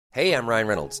Hey, I'm Ryan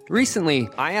Reynolds. Recently,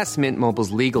 I asked Mint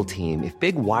Mobile's legal team if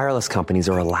big wireless companies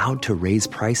are allowed to raise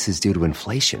prices due to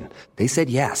inflation. They said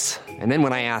yes. And then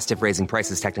when I asked if raising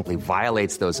prices technically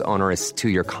violates those onerous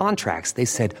two-year contracts, they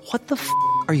said, "What the f***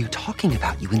 are you talking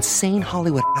about, you insane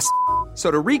Hollywood ass?" So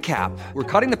to recap, we're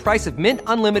cutting the price of Mint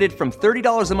Unlimited from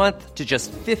 $30 a month to just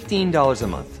 $15 a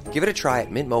month. Give it a try at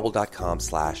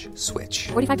mintmobile.com/switch.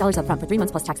 $45 up front for 3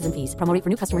 months plus taxes and fees. Promo rate for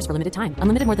new customers for limited time.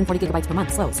 Unlimited more than 40 gigabytes per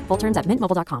month. Slows full terms at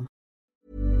mintmobile.com.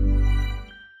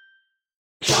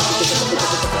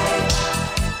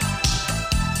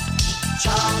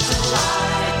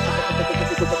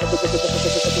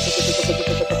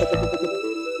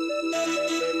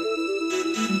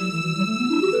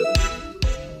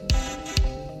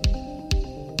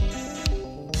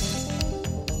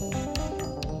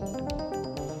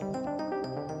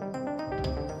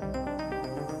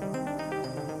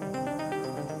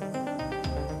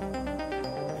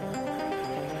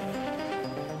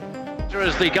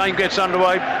 As the game gets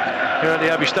underway here at the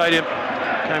Abbey Stadium,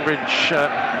 Cambridge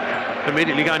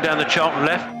immediately going down the Charlton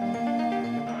left.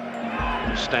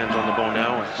 Stands on the ball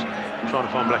now, trying to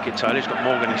find Blackett-Taylor. He's got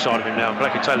Morgan inside of him now.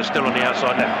 Blackett-Taylor still on the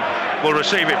outside left. Will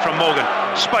receive it from Morgan.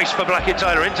 Space for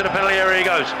Blackett-Taylor, into the penalty area he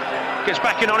goes. Gets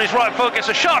back in on his right foot, gets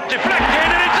a shot, deflected,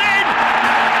 and it's in!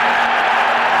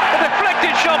 A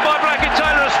deflected shot by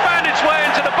Blackett-Taylor has found its way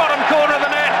into the bottom corner of the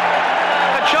net,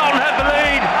 and Charlton have the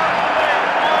lead.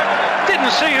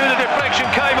 Didn't see who the deflection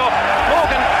came off.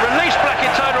 Morgan released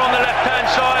Blackett-Taylor on the left-hand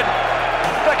side.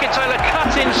 Blackett-Taylor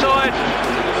cut inside.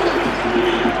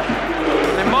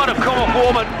 It might have come off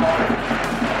Warman.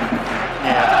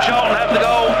 Yeah. Charlton have the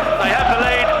goal. They have the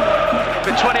lead.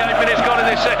 With 28 minutes gone in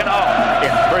this second half.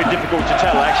 Yeah, very difficult to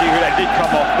tell actually who that did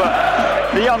come off, but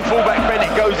the young fullback Bennett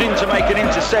goes in to make an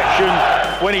interception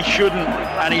when he shouldn't,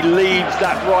 and he leaves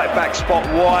that right back spot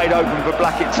wide open for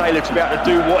Blackett-Taylor to be able to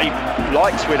do what he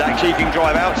likes with. Actually, he can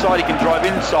drive outside, he can drive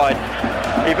inside.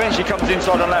 He eventually comes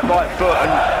inside on that right foot,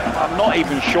 and I'm not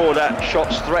even sure that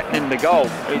shot's threatening the goal.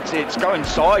 It's going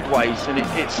sideways, and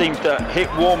it seems to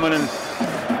hit Warman and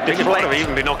I think it might have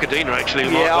even been Okadina actually.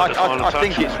 Yeah, I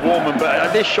think it's Warman,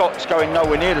 but this shot's going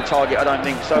nowhere near the target, I don't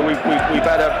think. So we've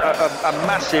had a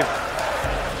massive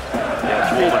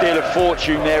deal of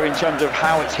fortune there in terms of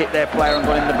how it's hit their player and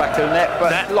gone in the back of the net.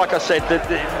 But like I said,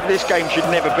 this game should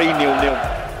never be 0-0.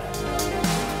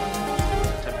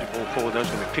 Attempted ball forward, that's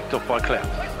going to be picked off by Clout.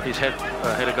 His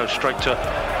header goes straight to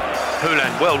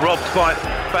Houlihan. Well robbed by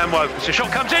Banwo. The shot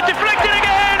comes in, deflected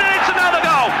again, and it's another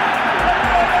goal.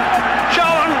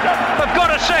 Charlton have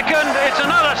got a second. It's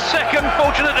another second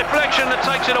fortunate deflection that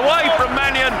takes it away from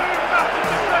Mannion.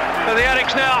 So the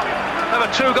Addicts now have a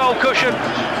 2-goal cushion.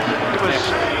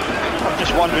 I'm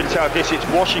just wondering if this it's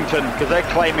Washington, because they're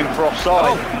claiming for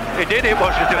offside. Oh, it did hit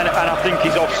Washington. And I think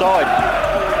he's offside.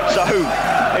 So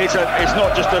it's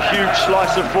not just a huge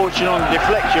slice of fortune on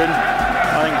deflection.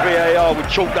 I think VAR would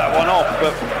chalk that one off,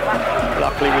 but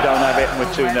luckily we don't have it and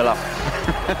we're 2-0 up.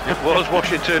 It was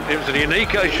Washington. It was a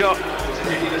Yannick shot.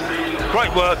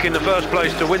 Great work in the first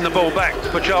place to win the ball back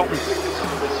for Charlton.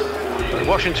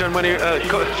 Washington,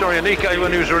 Yannick,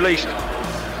 when he was released,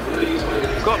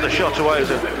 got the shot away as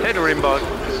a header in by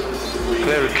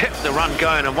Clare, who kept the run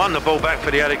going and won the ball back for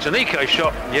the Addicts. Yannick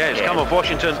shot, it's come off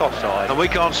Washington. It's offside. And we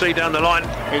can't see down the line.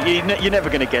 You're never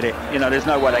going to get it. You know, there's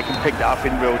no way they can pick that up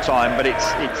in real time, but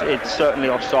it's certainly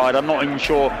offside. I'm not even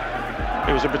sure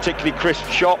it was a particularly crisp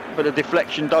shot, but a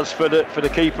deflection does for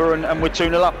the keeper, and we're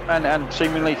 2-0 up, and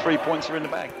seemingly 3 points are in the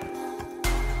bag.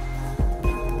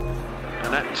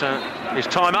 And that is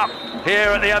time up here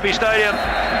at the Abbey Stadium.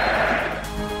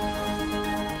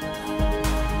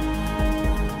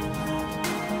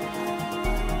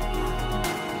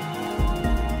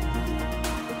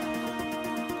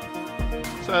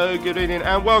 So good evening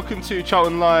and welcome to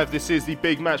Charlton Live. This is the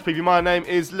big match preview. My name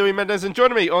is Louis Mendes, and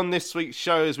joining me on this week's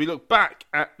show as we look back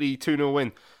at the 2-0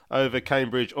 win over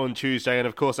Cambridge on Tuesday, and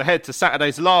of course ahead to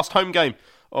Saturday's last home game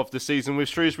of the season with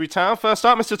Shrewsbury Town. First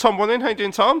up, Mr. Tom Wanning. How you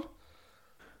doing, Tom?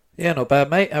 Yeah, not bad,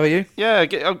 mate. How are you? Yeah,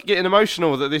 I'm getting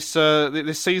emotional that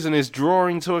this season is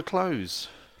drawing to a close.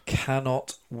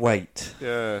 Cannot wait.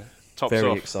 Yeah.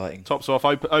 Very exciting. Tops off,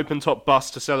 open top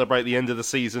bus to celebrate the end of the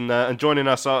season. And joining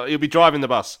us, he'll be driving the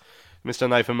bus, Mr.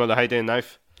 Nathan Muller. How you doing,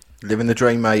 Nath? Living the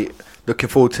dream, mate. Looking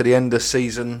forward to the end of the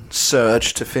season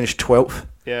surge to finish 12th.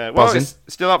 Yeah, well, it's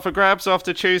still up for grabs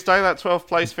after Tuesday, that 12th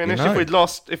place finish. You know.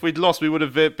 If we'd lost, we would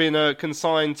have been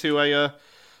consigned to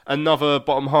another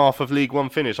bottom half of League One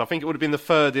finish. I think it would have been the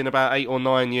third in about 8 or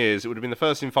 9 years. It would have been the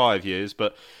first in 5 years,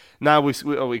 but now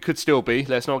we could still be,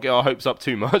 let's not get our hopes up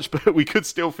too much, but we could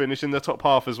still finish in the top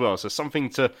half as well. So something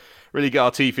to really get our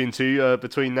teeth into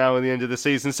between now and the end of the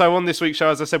season. So on this week's show,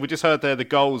 as I said, we just heard there the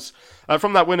goals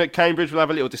from that win at Cambridge. We'll have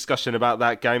a little discussion about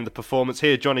that game, the performance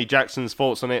here, Johnny Jackson's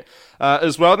thoughts on it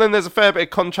as well. Then there's a fair bit of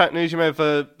contract news. You may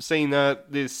have seen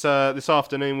this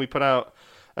afternoon we put out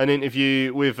an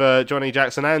interview with Johnny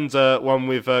Jackson and one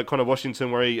with Connor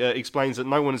Washington where he explains that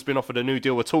no one has been offered a new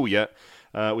deal at all yet.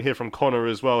 We hear from Connor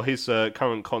as well, his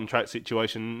current contract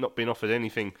situation, not being offered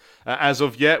anything as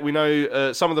of yet. We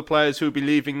know some of the players who will be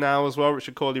leaving now as well.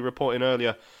 Richard Corley reporting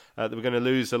earlier that we're going to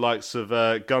lose the likes of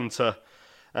Gunter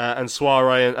and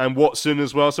Soiree and Watson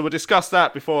as well. So we'll discuss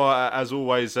that before, as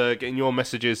always, getting your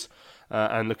messages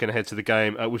and looking ahead to the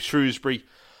game with Shrewsbury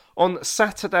on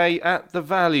Saturday at the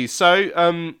Valley. So,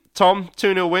 Tom,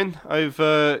 2-0 win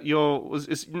over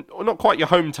it's not quite your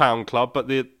hometown club, but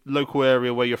the local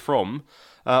area where you're from.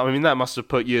 I mean, that must have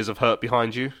put years of hurt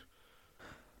behind you.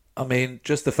 I mean,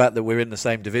 just the fact that we're in the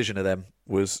same division of them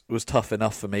was tough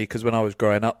enough for me, because when I was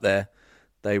growing up there,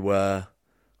 they were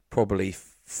probably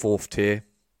fourth tier,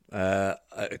 a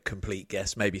complete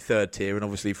guess, maybe third tier, and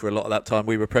obviously for a lot of that time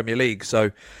we were Premier League,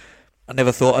 so I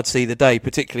never thought I'd see the day,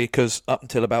 particularly because up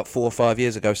until about 4 or 5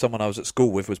 years ago, someone I was at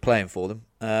school with was playing for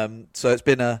them. So it's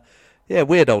been a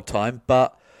weird old time,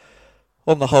 but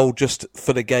on the whole, just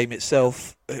for the game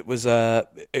itself, it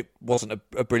wasn't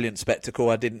a brilliant spectacle,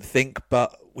 I didn't think,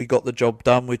 but we got the job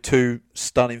done with 2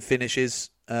 stunning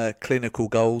finishes, clinical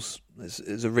goals.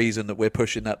 There's a reason that we're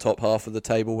pushing that top half of the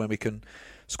table when we can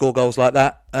score goals like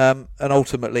that. And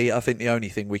ultimately, I think the only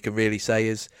thing we can really say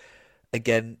is,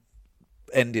 again,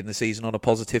 ending the season on a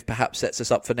positive perhaps sets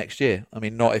us up for next year. I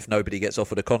mean, not if nobody gets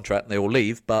offered a contract and they all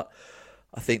leave, but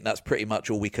I think that's pretty much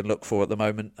all we can look for at the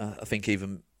moment. I think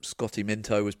even Scotty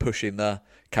Minto was pushing the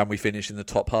can we finish in the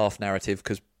top half narrative,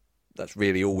 because that's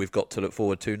really all we've got to look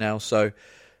forward to now. So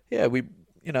yeah, we've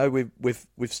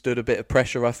stood a bit of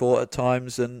pressure, I thought, at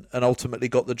times, and ultimately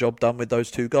got the job done with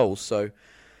those 2 goals. So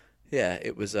yeah,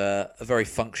 it was a very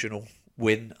functional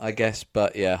win, I guess,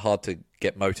 but yeah, hard to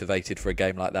get motivated for a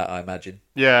game like that, I imagine.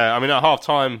 Yeah, I mean, at half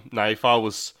time, Nath, I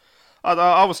was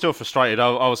still frustrated.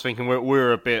 I was thinking we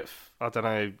were a bit, I don't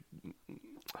know,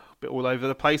 a bit all over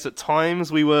the place at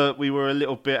times. We were a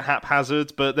little bit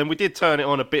haphazard, but then we did turn it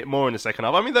on a bit more in the second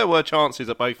half. I mean, there were chances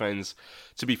at both ends,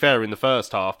 to be fair, in the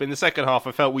first half. But in the second half,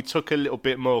 I felt we took a little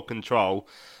bit more control.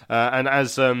 And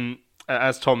as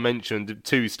Tom mentioned,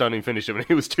 2 stunning finishes. I mean,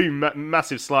 it was 2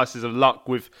 massive slices of luck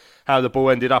with how the ball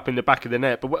ended up in the back of the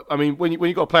net. But I mean, when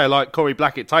you've got a player like Corey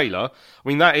Blackett-Taylor, I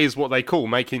mean, that is what they call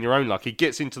making your own luck. He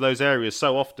gets into those areas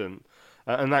so often.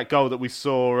 And that goal that we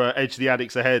saw edge the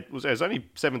Addicks ahead it was only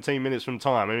 17 minutes from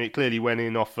time. I mean, it clearly went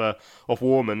in off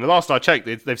Warman. The last I checked,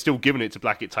 they've still given it to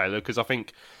Blackett-Taylor, because I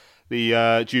think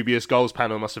the dubious goals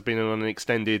panel must have been on an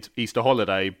extended Easter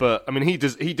holiday. But I mean, he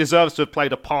deserves to have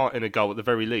played a part in a goal at the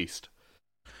very least.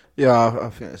 Yeah, I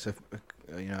think it's a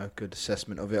good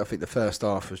assessment of it. I think the first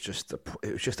half was just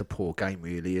a poor game,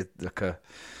 really, like a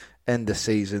end of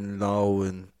season lull,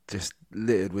 and just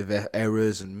littered with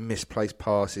errors and misplaced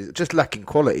passes, just lacking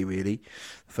quality, really.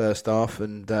 First half,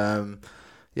 and I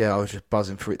was just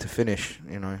buzzing for it to finish.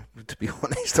 To be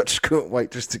honest, I just couldn't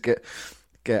wait just to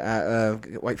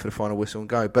wait for the final whistle and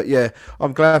go. But yeah,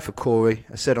 I'm glad for Corey.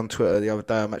 I said on Twitter the other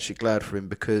day, I'm actually glad for him,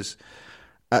 because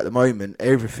at the moment,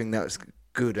 everything that's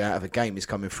good out of a game is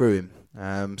coming through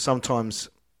him. Sometimes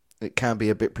it can be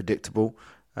a bit predictable,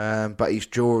 but he's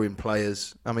drawing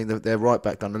players. I mean, their right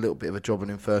back done a little bit of a job on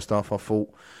him first half, I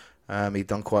thought. He'd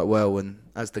done quite well, and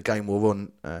as the game wore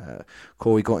on,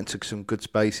 Corey got into some good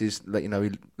spaces. He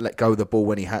let go of the ball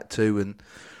when he had to, and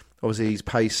obviously his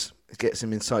pace gets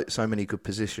him in so many good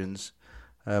positions.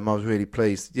 I was really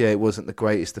pleased. Yeah, it wasn't the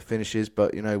greatest of finishes,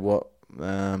 but you know what?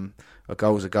 A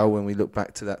goal's a goal. When we look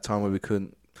back to that time where we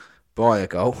couldn't buy a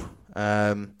goal,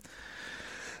 it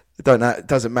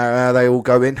doesn't matter how they all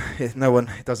go in. It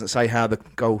doesn't say how the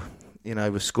goal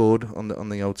was scored on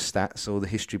the old stats or the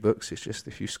history books. It's just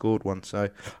if you scored one. So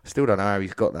I still don't know how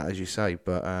he's got that, as you say,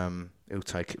 but he'll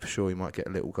take it for sure. He might get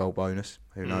a little goal bonus.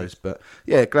 Who knows? But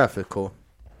yeah, glad for the core.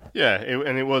 Yeah,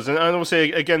 it was, and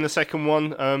obviously again the second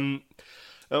one.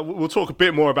 We'll talk a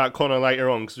bit more about Connor later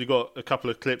on, because we've got a couple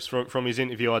of clips from his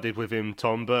interview I did with him,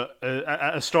 Tom. But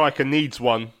a striker needs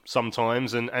one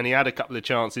sometimes, and he had a couple of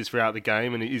chances throughout the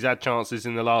game, and he's had chances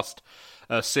in the last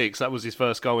 6. That was his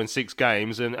first goal in 6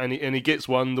 games, and he gets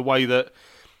one the way that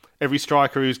every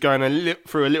striker who's going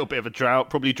through a little bit of a drought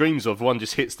probably dreams of. One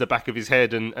just hits the back of his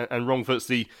head and wrongfoots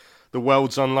the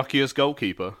world's unluckiest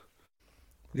goalkeeper.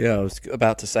 Yeah, I was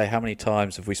about to say, how many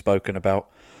times have we spoken about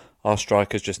our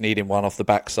strikers just needing one off the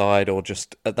backside or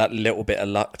just that little bit of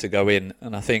luck to go in.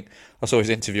 And I think I saw his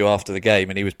interview after the game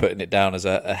and he was putting it down as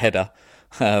a header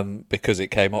because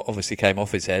it obviously came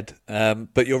off his head.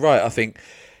 But you're right, I think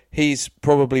he's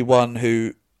probably one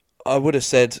who I would have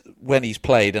said when he's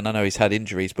played, and I know he's had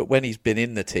injuries, but when he's been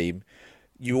in the team,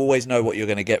 you always know what you're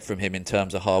going to get from him in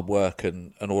terms of hard work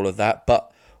and all of that.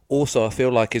 But also I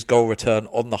feel like his goal return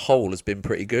on the whole has been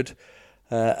pretty good.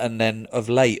 And then of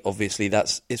late, obviously,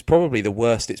 it's probably the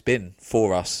worst it's been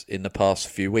for us in the past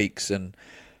few weeks. And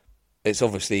it's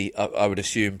obviously, I would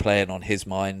assume, playing on his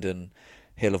mind, and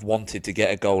he'll have wanted to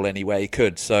get a goal any way he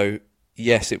could. So,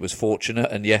 yes, it was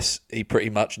fortunate, and yes, he pretty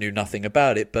much knew nothing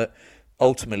about it. But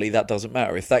ultimately, that doesn't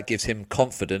matter. If that gives him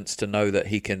confidence to know that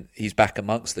he's back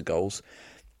amongst the goals,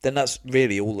 then that's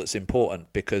really all that's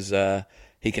important, because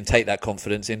he can take that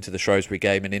confidence into the Shrewsbury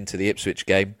game and into the Ipswich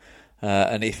game.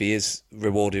 And if he is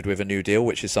rewarded with a new deal,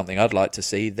 which is something I'd like to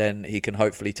see, then he can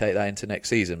hopefully take that into next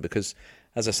season. Because,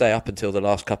 as I say, up until the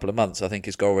last couple of months, I think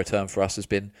his goal return for us has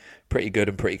been pretty good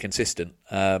and pretty consistent.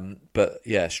 But,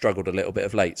 yeah, struggled a little bit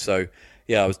of late. So,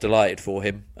 yeah, I was delighted for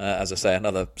him. As I say,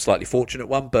 another slightly fortunate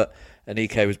one. But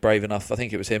Anike was brave enough. I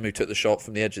think it was him who took the shot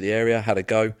from the edge of the area, had a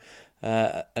go.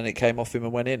 And it came off him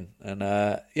and went in. And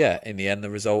in the end, the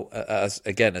result, as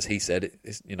he said,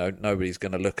 nobody's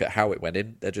going to look at how it went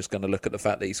in. They're just going to look at the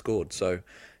fact that he scored. So,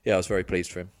 yeah, I was very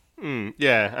pleased for him.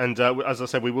 And as I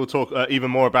said, we will talk even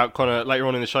more about Connor later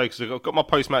on in the show, because I've got my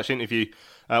post-match interview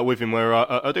with him where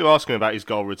I do ask him about his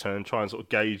goal return, try and sort of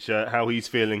gauge how he's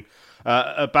feeling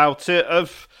about it.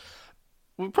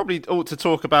 We probably ought to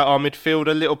talk about our midfield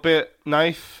a little bit,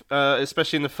 Nath,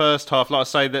 especially in the first half. Like I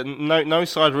say, that no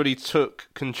side really took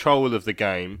control of the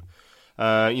game.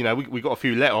 We got a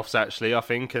few let-offs, actually, I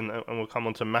think, and we'll come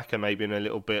on to Macca maybe in a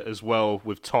little bit as well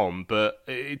with Tom. But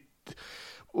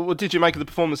what did you make of the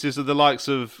performances of the likes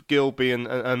of Gilby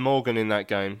and Morgan in that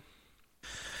game?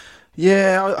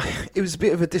 Yeah, it was a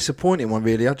bit of a disappointing one,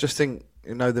 really. I just think,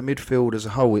 the midfield as a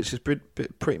whole, it's just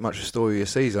pretty much a story of the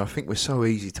season. I think we're so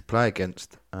easy to play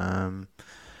against. I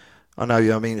know,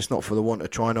 it's not for the want of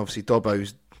trying. Obviously,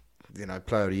 Dobbo's,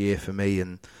 player of the year for me,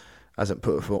 and hasn't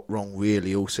put a foot wrong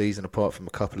really all season, apart from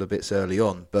a couple of bits early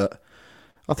on. But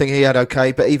I think he had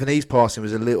okay. But even his passing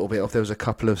was a little bit off. There was a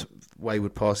couple of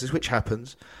wayward passes, which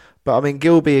happens. But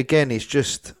Gilby again is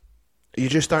just, you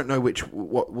just don't know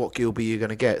what Gilby you're going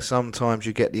to get. Sometimes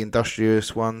you get the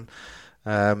industrious one.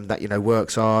 That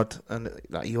works hard, and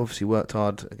he obviously worked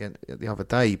hard again the other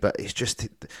day. But it's just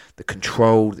the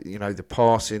control, the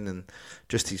passing, and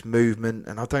just his movement.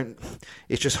 And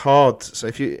it's just hard. So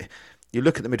if you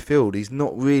look at the midfield, he's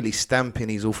not really stamping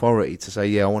his authority to say,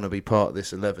 yeah, I want to be part of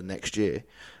this 11 next year.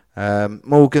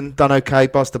 Morgan done okay,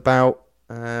 buzzed about,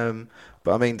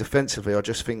 but defensively, I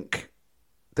just think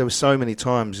there were so many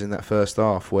times in that first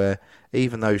half where,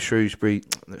 even though who did we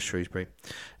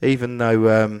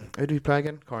play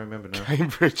again? Can't remember now.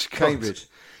 Cambridge.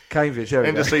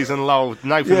 End of season lull.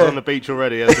 Nathan's on the beach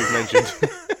already, as we've mentioned.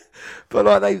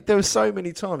 But there were so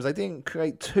many times they didn't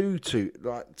create too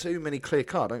many clear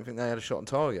cut. I don't think they had a shot on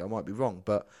target. I might be wrong,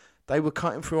 but they were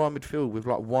cutting through our midfield with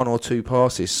one or two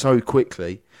passes so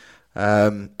quickly.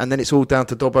 And then it's all down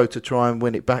to Dobbo to try and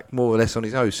win it back more or less on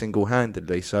his own,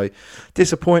 single-handedly. So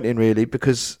disappointing, really,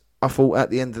 because I thought at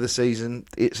the end of the season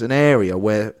it's an area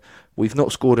where we've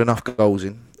not scored enough goals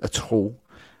in at all.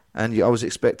 And I was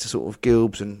expecting sort of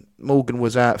Gilbs and Morgan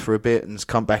was out for a bit and has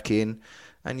come back in.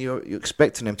 And you're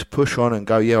expecting them to push on and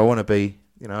go, yeah, I want to be,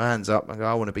 hands up. And go,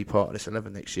 I want to be part of this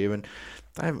 11 next year. And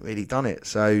they haven't really done it.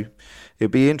 So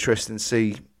it'll be interesting to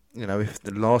see, if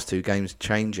the last two games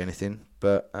change anything.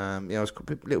 But I was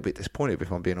a little bit disappointed,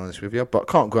 if I'm being honest with you. But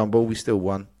I can't grumble. We still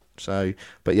won. So,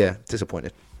 but yeah,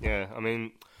 disappointed. Yeah,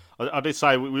 I did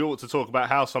say we ought to talk about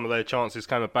how some of their chances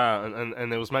came about,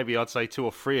 and there was maybe, I'd say, 2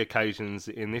 or 3 occasions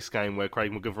in this game where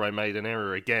Craig McGillivray made an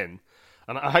error again.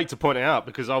 And I hate to point it out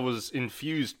because I was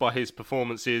infused by his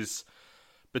performances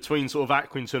between sort of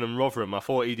Accrington and Rotherham. I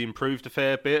thought he'd improved a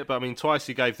fair bit, but twice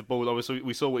he gave the ball. Obviously,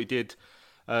 we saw what he did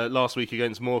last week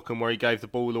against Morecambe, where he gave the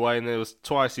ball away, and there was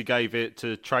twice he gave it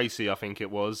to Tracy, I think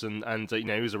it was, and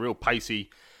he was a real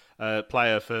pacey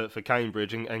player for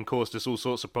Cambridge and caused us all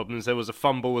sorts of problems. There was a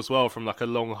fumble as well from a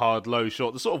long, hard, low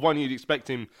shot, the sort of one you'd expect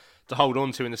him to hold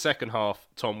on to in the second half,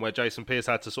 Tom, where Jason Pearce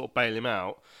had to sort of bail him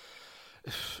out.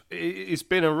 It's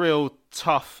been a real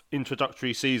tough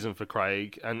introductory season for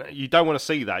Craig, and you don't want to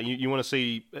see that. You want to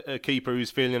see a keeper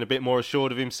who's feeling a bit more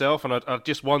assured of himself, and I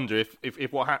just wonder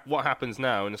if what happens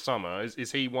now in the summer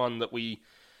is he one that we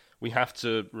we have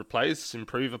to replace,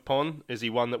 improve upon? Is he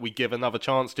one that we give another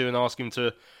chance to and ask him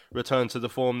to return to the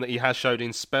form that he has showed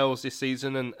in spells this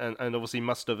season and obviously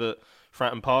must have at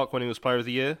Fratton Park when he was Player of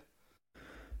the Year?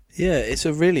 Yeah, it's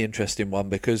a really interesting one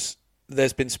because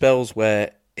there's been spells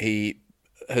where he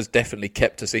has definitely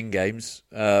kept us in games,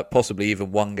 possibly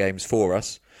even won games for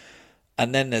us.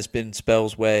 And then there's been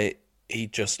spells where he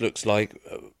just looks like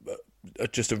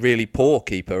just a really poor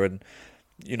keeper. And,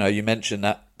 you know, you mentioned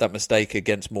that mistake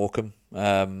against Morecambe,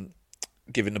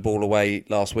 giving the ball away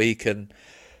last week. And,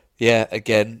 yeah,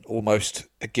 again, almost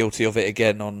guilty of it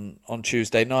again on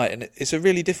Tuesday night. And it's a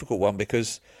really difficult one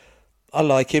because I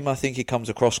like him. I think he comes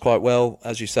across quite well.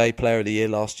 As you say, Player of the Year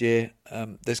last year.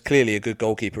 There's clearly a good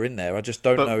goalkeeper in there. I just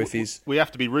don't know if he's... We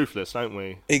have to be ruthless, don't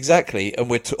we? Exactly. And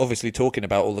we're obviously talking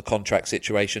about all the contract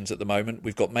situations at the moment.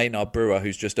 We've got Maynard Brewer,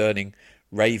 who's just earning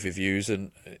rave reviews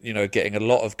and, you know, getting a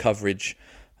lot of coverage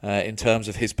in terms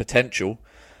of his potential.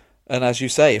 And as you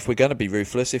say, if we're going to be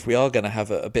ruthless, if we are going to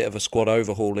have a bit of a squad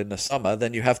overhaul in the summer,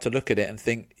 then you have to look at it and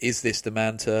think, is this the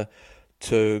man to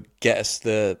get us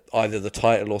either the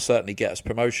title or certainly get us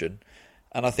promotion?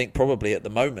 And I think probably at the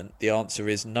moment the answer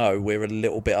is no. We're a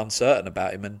little bit uncertain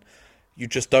about him, and you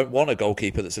just don't want a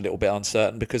goalkeeper that's a little bit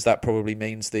uncertain because that probably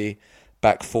means the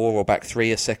back four or back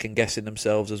three are second guessing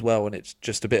themselves as well, and it's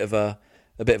just a bit of a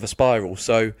spiral.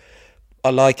 So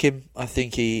I like him. I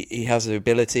think he has the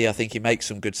ability. I think he makes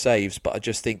some good saves, but I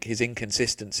just think his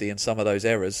inconsistency and some of those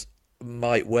errors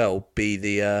might well be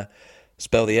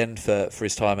spell the end for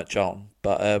his time at Charlton.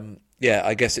 But yeah,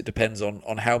 I guess it depends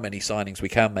on how many signings we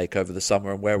can make over the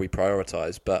summer and where we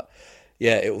prioritise. But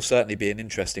yeah, it will certainly be an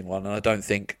interesting one, and I don't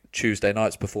think Tuesday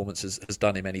night's performance has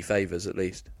done him any favours, at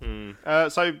least.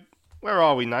 So where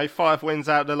are we now? 5 wins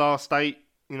out of the last 8.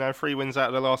 3 wins out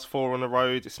of the last 4 on the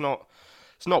road. It's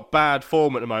not bad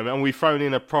form at the moment, and we've thrown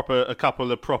in a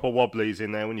couple of proper wobblies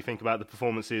in there when you think about the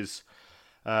performances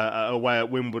away at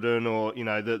Wimbledon, or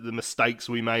the mistakes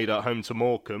we made at home to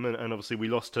Morecambe, and obviously we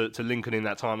lost to Lincoln in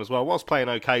that time as well. Was playing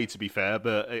okay, to be fair,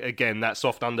 but again, that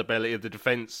soft underbelly of the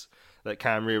defence that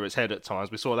can rear its head at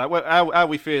times. We saw that. How are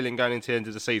we feeling going into the end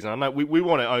of the season? I know we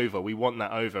want it over. We want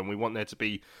that over, and we want there to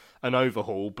be an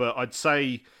overhaul. But I'd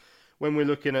say when we're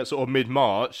looking at sort of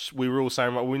mid-March, we were all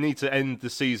saying, right, we need to end the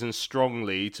season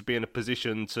strongly to be in a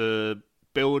position to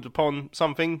build upon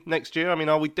something next year. I mean,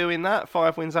 are we doing that?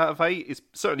 5 wins out of 8 is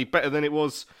certainly better than it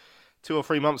was 2 or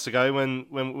 3 months ago when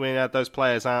we had those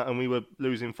players out and we were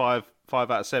losing 5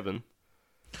 out of 7,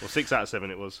 or 6 out of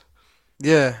 7 it was.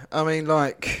 Yeah, I mean,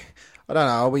 I don't know.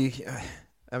 Are we,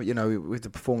 with the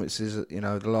performances,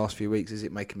 the last few weeks, is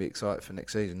it making me excited for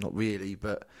next season? Not really,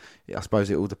 but yeah, I suppose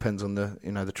it all depends on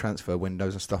the transfer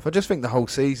windows and stuff. I just think the whole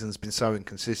season's been so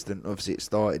inconsistent. Obviously, it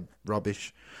started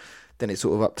rubbish. Then it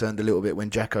sort of upturned a little bit when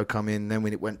Jacko come in. Then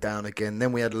when it went down again.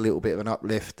 Then we had a little bit of an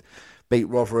uplift. Beat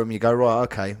Rotherham. You go, right,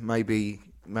 okay, maybe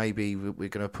we're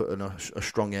going to put in a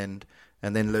strong end,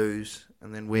 and then lose,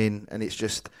 and then win. And it's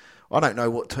just, I don't know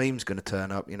what team's going to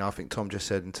turn up. I think Tom just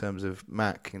said in terms of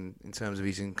Mac and in terms of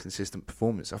his inconsistent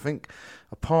performance. I think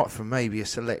apart from maybe a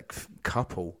select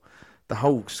couple, the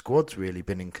whole squad's really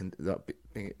been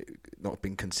not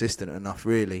been consistent enough,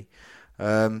 really.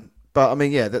 But I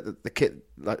mean, yeah, the kit,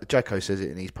 like Jacko says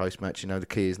it in his post-match, the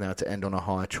key is now to end on a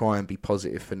high, try and be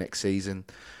positive for next season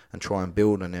and try and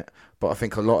build on it. But I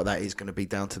think a lot of that is going to be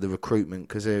down to the recruitment,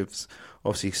 because there's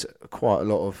obviously quite a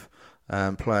lot of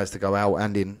players to go out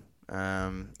and in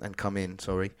and come in,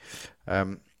 sorry.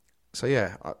 So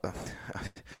yeah,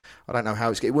 I don't know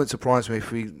how it wouldn't surprise me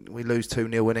if we lose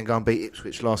 2-0 and then go and beat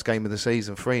Ipswich last game of the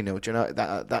season 3-0. Do you know,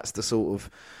 that's the sort of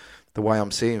the way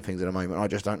I'm seeing things at the moment. I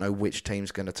just don't know which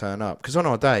team's going to turn up. Because on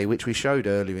our day, which we showed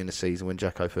earlier in the season when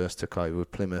Jacko first took over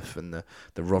with Plymouth and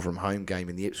the Rotherham home game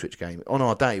and the Ipswich game, on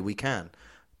our day we can.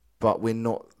 But we're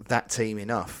not that team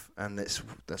enough. And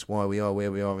that's why we are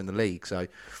where we are in the league. So,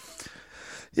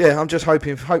 yeah, I'm just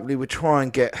hopefully we'll try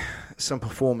and get some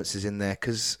performances in there.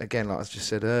 Because, again, like I just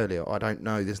said earlier, I don't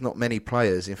know. There's not many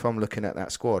players. If I'm looking at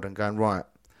that squad and going, right,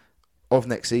 of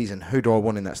next season, who do I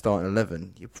want in that starting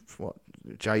 11?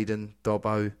 Jaden,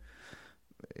 Dobbo,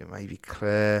 maybe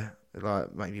Claire,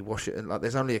 maybe Washington.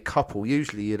 There's only a couple.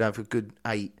 Usually you'd have a good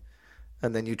 8,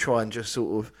 and then you try and just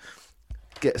sort of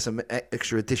get some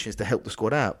extra additions to help the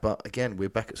squad out. But again, we're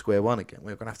back at square one again.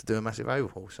 We're going to have to do a massive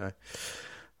overhaul. So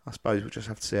I suppose we'll just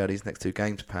have to see how these next 2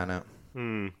 games pan out.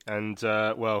 And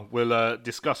we'll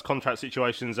discuss contract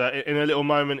situations in a little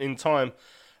moment in time.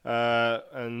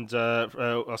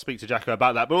 I'll speak to Jacko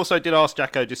about that. But also did ask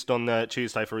Jacko just on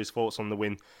Tuesday for his thoughts on the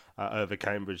win over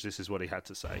Cambridge. This is what he had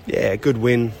to say. Yeah, good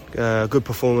win, good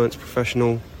performance,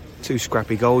 professional, 2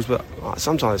 scrappy goals. But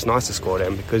sometimes it's nice to score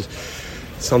them because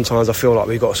sometimes I feel like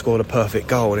we've got to score the perfect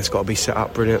goal and it's got to be set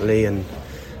up brilliantly, and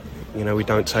we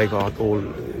don't take all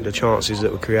the chances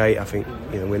that we create. I think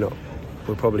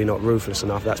we're probably not ruthless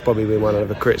enough. That's probably been one of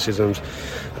the criticisms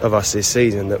of us this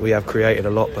season, that we have created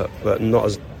a lot but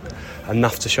not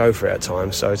enough to show for it at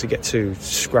times. So to get 2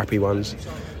 scrappy ones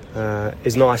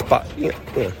is nice, but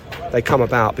they come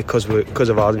about because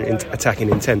of our attacking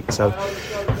intent. So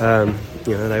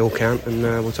they all count, and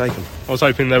we'll take them. I was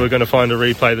hoping they were going to find a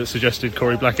replay that suggested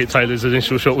Corey Blackett-Taylor's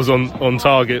initial shot was on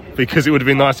target, because it would have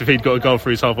been nice if he'd got a goal for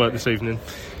his hard work this evening.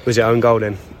 Was it own goal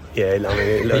then? Yeah, I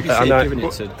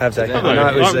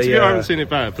haven't seen it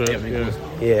bad, but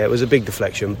it was a big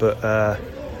deflection. But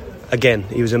again,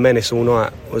 he was a menace all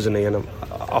night, wasn't he? And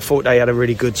I thought they had a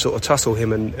really good sort of tussle,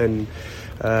 him and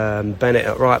Bennett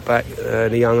at right back,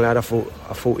 the young lad. I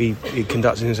thought he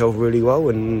conducted himself really well,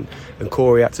 and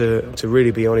Corey had to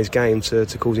really be on his game to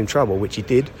cause him trouble, which he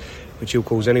did, which he'll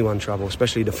cause anyone trouble,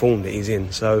 especially the form that he's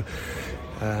in. So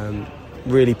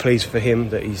really pleased for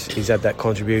him that he's had that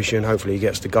contribution. Hopefully he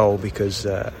gets the goal, because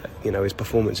his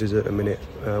performances at the minute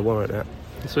warrant that.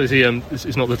 So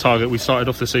it's not the target we started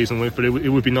off the season with, but it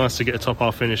would be nice to get a top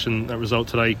half finish, and that result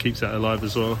today keeps that alive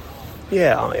as well.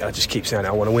 Yeah, I just keep saying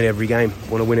I want to win every game. I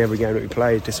want to win every game that we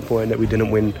play. It's disappointing that we didn't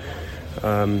win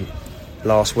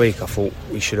last week. I thought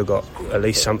we should have got at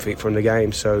least something from the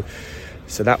game. So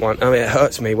that one, it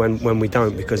hurts me when we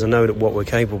don't, because I know that what we're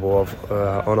capable of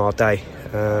on our day.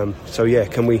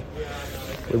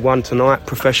 We won tonight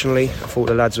professionally. I thought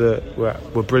the lads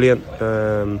were brilliant.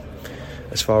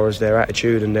 As far as their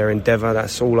attitude and their endeavour,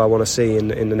 that's all I want to see in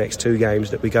the next 2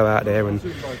 games, that we go out there and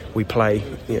we play,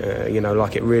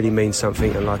 like it really means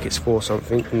something and like it's for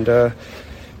something, and we'll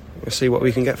see what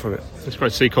we can get from it. It's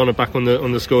great to see Connor back on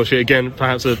the score sheet again.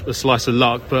 Perhaps a slice of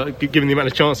luck, but given the amount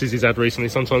of chances he's had recently,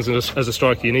 sometimes as a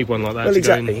striker you need one like that. Well,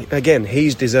 exactly. Again,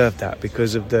 he's deserved that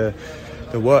because of the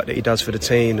work that he does for the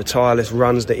team, the tireless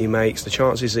runs that he makes, the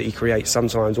chances that he creates,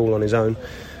 sometimes all on his own.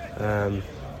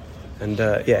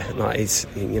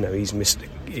 He's missed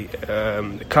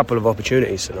a couple of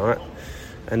opportunities tonight,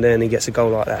 and then he gets a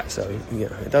goal like that. So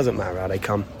it doesn't matter how they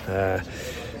come.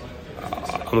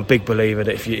 I'm a big believer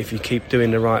that if you keep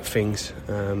doing the right things,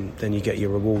 then you get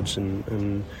your rewards,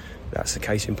 and that's the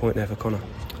case in point there for Connor.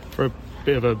 For a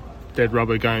bit of a dead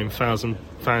rubber game, 1,000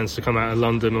 fans to come out of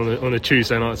London on a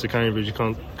Tuesday night to Cambridge, you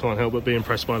can't help but be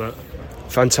impressed by that.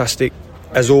 Fantastic,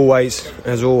 as always.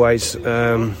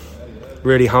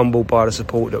 Really humbled by the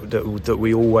support that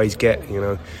we always get.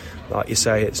 Like you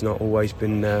say, it's not always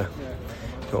been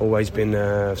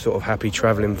sort of happy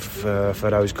travelling for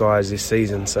those guys this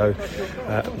season. So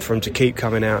to keep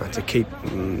coming out, to keep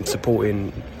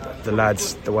supporting the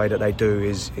lads the way that they do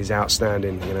is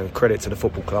outstanding. Credit to the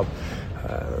football club.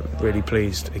 Really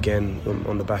pleased again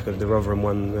on the back of the Rotherham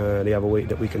one the other week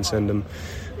that we can send them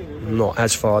not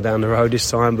as far down the road this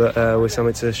time, but with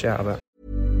something to shout about.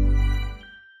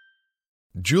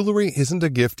 Jewelry isn't a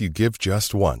gift you give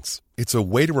just once. It's a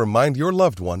way to remind your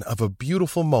loved one of a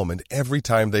beautiful moment every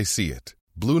time they see it.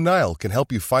 Blue Nile can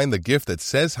help you find the gift that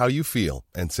says how you feel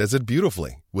and says it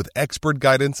beautifully, with expert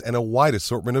guidance and a wide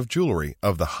assortment of jewelry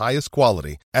of the highest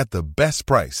quality at the best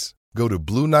price. Go to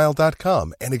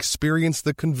BlueNile.com and experience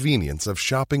the convenience of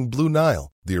shopping Blue Nile,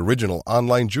 the original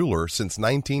online jeweler since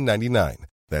 1999.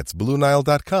 That's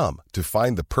BlueNile.com to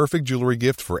find the perfect jewelry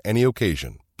gift for any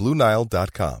occasion.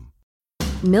 BlueNile.com.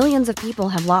 Millions of people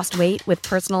have lost weight with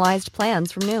personalized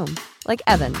plans from Noom. Like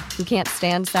Evan, who can't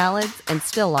stand salads and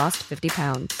still lost 50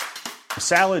 pounds.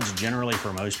 Salads generally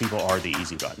for most people are the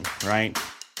easy button, right?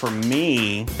 For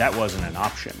me, that wasn't an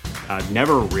option. I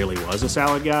never really was a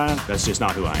salad guy. That's just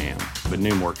not who I am. But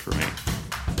Noom worked for me.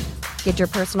 Get your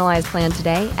personalized plan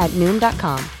today at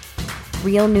Noom.com.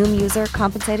 Real Noom user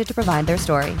compensated to provide their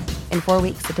story. In 4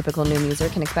 weeks, the typical Noom user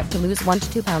can expect to lose 1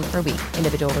 to 2 pounds per week.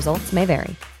 Individual results may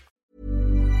vary.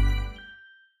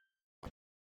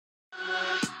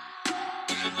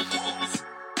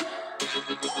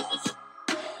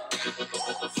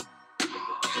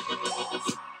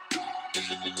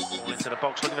 Into the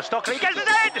box looking for Stockley, he gets his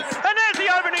head, and there's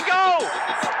the opening goal.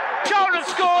 Charlton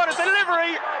scored, a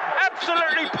delivery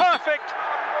absolutely perfect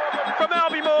from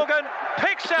Albie Morgan,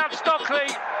 picks out Stockley,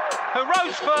 who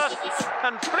rose first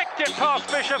and flicked it past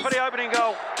Fisher for the opening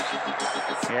goal.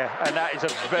 Yeah, and that is a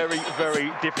very,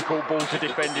 very difficult ball to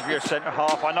defend if you're a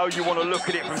centre-half. I know you want to look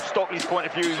at it from Stockley's point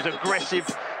of view. He was aggressive,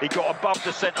 he got above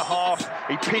the centre-half,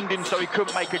 he pinned him so he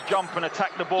couldn't make a jump and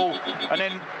attack the ball, and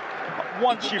then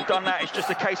once you've done that, it's just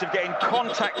a case of getting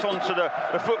contact onto the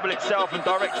football itself and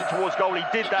direction towards goal. He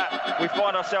did that. We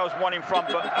find ourselves 1 in front,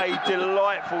 but a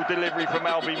delightful delivery from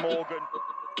Albie Morgan.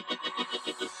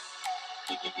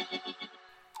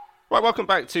 Right, welcome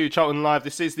back to Charlton Live.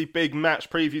 This is the big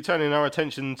match preview, turning our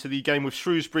attention to the game with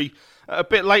Shrewsbury a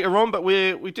bit later on, but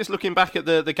we're just looking back at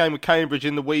the game with Cambridge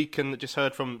in the week, and just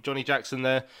heard from Johnny Jackson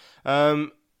there. I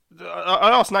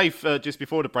asked Nath just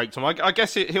before the break, Tom. I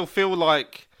guess he'll feel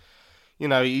like, you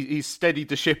know, he's steadied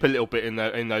the ship a little bit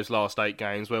in those last 8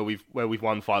 games where we've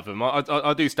won 5 of them.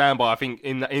 I do stand by. I think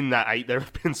in that 8 there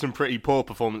have been some pretty poor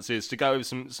performances, to go with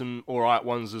some all right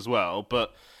ones as well,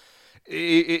 but.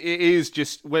 It is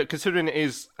just, considering it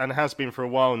is and has been for a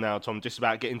while now, Tom, just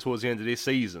about getting towards the end of this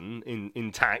season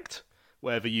intact,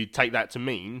 whatever you take that to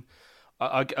mean.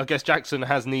 I guess Jackson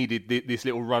has needed this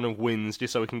little run of wins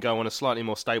just so we can go on a slightly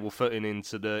more stable footing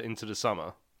into the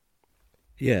summer.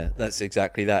 Yeah, that's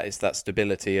exactly that. It's that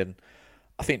stability, and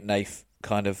I think Nath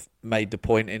kind of made the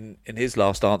point in his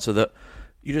last answer that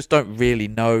you just don't really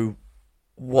know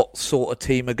what sort of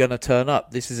team are going to turn up.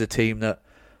 This is a team that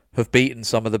have beaten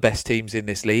some of the best teams in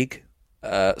this league.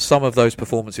 Some of those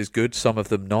performances good, some of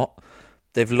them not.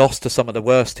 They've lost to some of the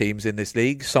worst teams in this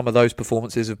league. Some of those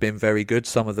performances have been very good,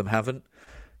 some of them haven't.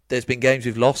 There's been games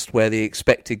we've lost where the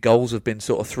expected goals have been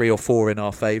sort of 3 or 4 in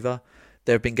our favour.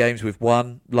 There have been games we've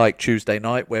won, like Tuesday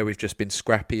night, where we've just been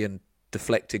scrappy and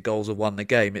deflected goals have won the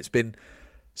game. It's been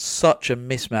such a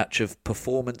mismatch of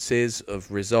performances, of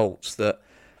results, that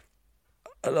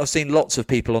I've seen lots of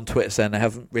people on Twitter saying they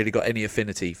haven't really got any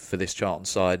affinity for this Charlton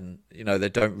side, and you know, they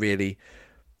don't really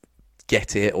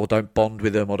get it or don't bond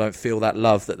with them or don't feel that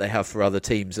love that they have for other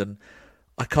teams. And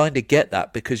I kind of get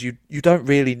that, because you don't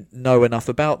really know enough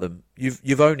about them.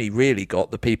 You've only really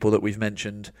got the people that we've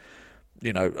mentioned,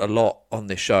 you know, a lot on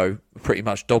this show, pretty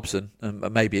much Dobson and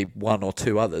maybe 1 or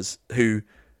 2 others who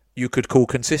you could call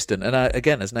consistent. And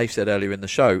again, as Nath said earlier in the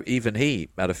show, even he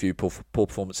had a few poor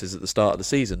performances at the start of the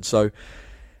season. So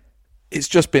it's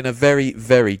just been a very,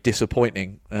 very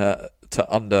disappointing,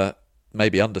 to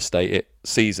maybe understate it,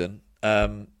 season.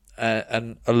 And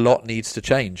a lot needs to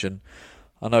change. And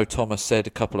I know Thomas said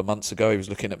a couple of months ago he was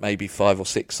looking at maybe 5 or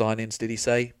 6 signings, did he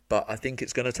say? But I think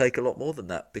it's going to take a lot more than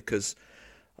that, because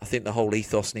I think the whole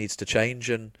ethos needs to change.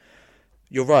 And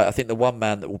you're right, I think the one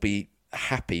man that will be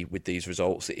happy with these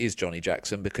results is Johnny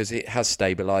Jackson, because it has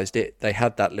stabilised it. They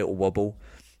had that little wobble.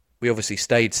 We obviously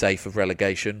stayed safe of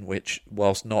relegation, which,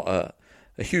 whilst not a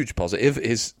huge positive,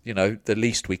 is, you know, the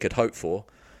least we could hope for.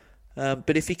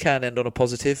 But if he can end on a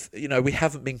positive, you know, we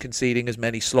haven't been conceding as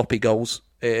many sloppy goals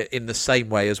in the same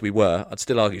way as we were. I'd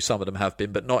still argue some of them have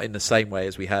been, but not in the same way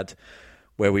as we had,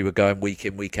 where we were going week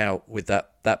in, week out with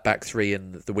that back three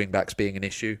and the wing backs being an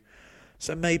issue.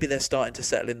 So maybe they're starting to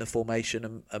settle in the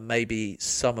formation, and maybe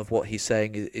some of what he's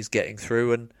saying is getting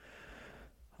through. And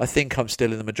I think I'm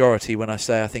still in the majority when I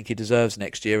say I think he deserves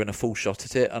next year and a full shot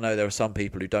at it. I know there are some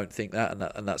people who don't think that,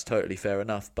 and that's totally fair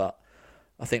enough. But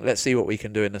I think let's see what we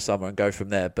can do in the summer and go from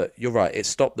there. But you're right, it's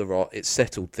stopped the rot, it's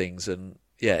settled things, and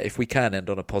yeah, if we can end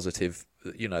on a positive,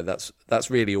 you know, that's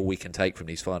really all we can take from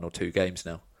these final 2 games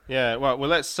now. Yeah, well,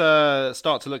 let's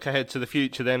start to look ahead to the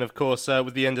future then, of course,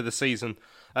 with the end of the season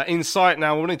in sight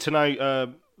now. We wanted to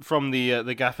know from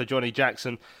the gaffer, Johnny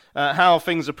Jackson, how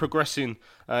things are progressing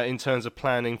in terms of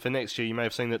planning for next year. You may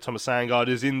have seen that Thomas Sandgaard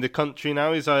is in the country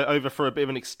now. He's over for a bit of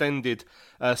an extended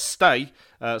stay.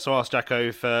 So I asked Jacko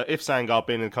if Sandgaard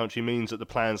being in the country means that the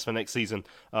plans for next season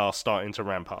are starting to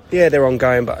ramp up. Yeah, they're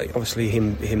ongoing, but obviously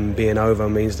him being over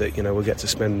means that, you know, we'll get to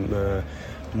spend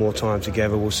more time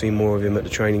together. We'll see more of him at the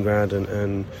training ground,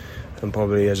 and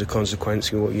probably as a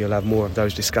consequence you'll have more of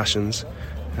those discussions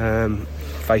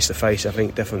face to face. I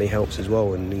think definitely helps as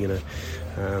well, and you know,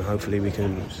 hopefully we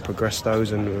can progress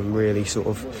those and really sort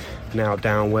of nail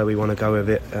down where we want to go with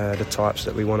it, the types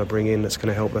that we want to bring in that's going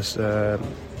to help us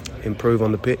improve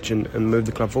on the pitch and move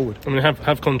the club forward. I mean,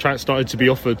 have contracts started to be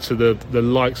offered to the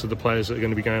likes of the players that are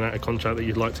going to be going out of contract that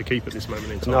you'd like to keep at this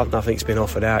moment in time? No, nothing's been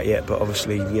offered out yet, but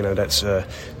obviously, you know, that's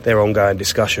they're ongoing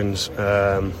discussions.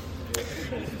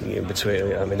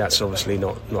 Between, I mean, that's obviously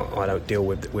not. I don't deal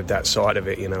with that side of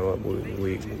it. You know,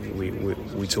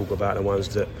 we talk about the ones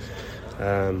that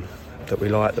we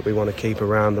like, that we want to keep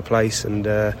around the place, and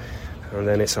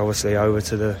then it's obviously over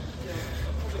to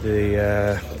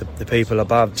the people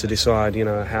above to decide, you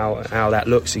know, how that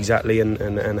looks exactly,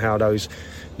 and how those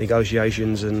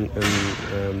negotiations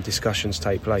and discussions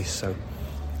take place. So.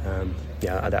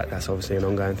 That's obviously an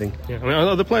ongoing thing. Yeah, I mean,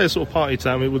 are the players sort of party to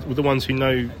that? I mean, with the ones who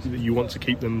know that you want to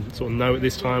keep them sort of know at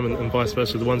this time, and vice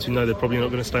versa, the ones who know they're probably not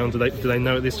going to stay on, do they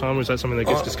know at this time, or is that something that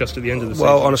gets discussed at the end of the season?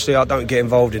 Well, honestly, I don't get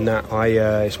involved in that.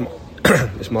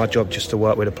 It's my job just to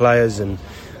work with the players, and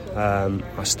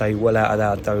I stay well out of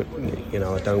that.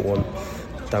 I don't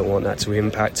want that to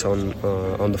impact on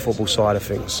the football side of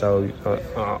things. So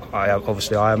I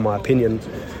have my opinion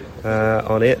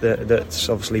on it. That's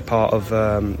obviously part of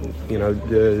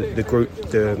the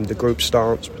group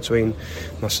stance between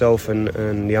myself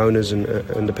and the owners and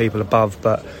the people above.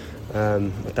 But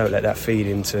I don't let that feed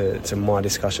into my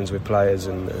discussions with players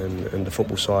and the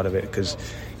football side of it, because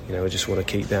we just want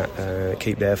to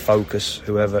keep their focus.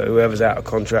 Whoever's out of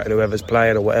contract and whoever's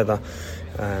playing or whatever.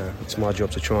 It's my job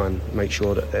to try and make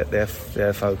sure that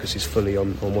their focus is fully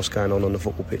on what's going on the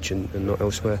football pitch and not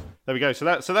elsewhere. There we go. So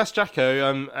that's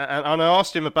Jacko. And I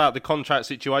asked him about the contract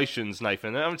situations,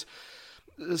 Nathan.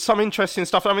 Some interesting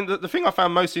stuff. I mean, the thing I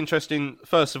found most interesting,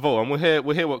 first of all, and we'll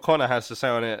hear what Connor has to say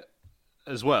on it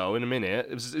as well in a minute,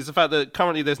 is the fact that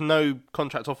currently there's no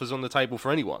contract offers on the table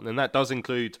for anyone, and that does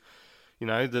include,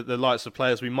 the likes of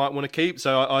players we might want to keep.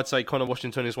 So I'd say Connor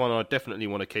Washington is one I definitely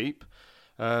want to keep.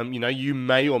 You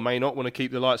may or may not want to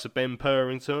keep the likes of Ben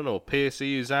Purrington or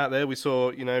Piercy, who's out there. We saw,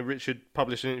 Richard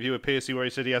published an interview with Piercy where he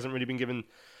said he hasn't really been given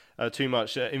too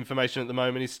much information at the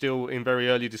moment. He's still in very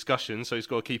early discussions, so he's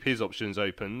got to keep his options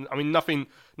open. I mean,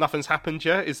 nothing's happened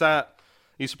yet. Are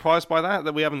you surprised by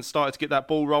that we haven't started to get that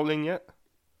ball rolling yet?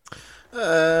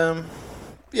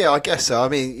 Yeah, I guess so. I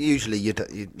mean, usually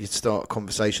you'd start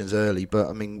conversations early, but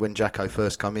I mean, when Jacko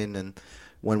first come in and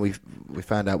when we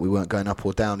found out we weren't going up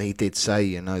or down, he did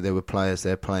say, there were players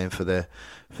there playing for their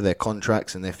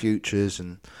contracts and their futures,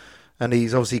 and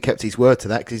he's obviously kept his word to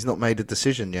that because he's not made a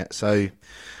decision yet. So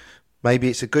maybe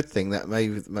it's a good thing that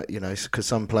maybe, because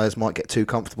some players might get too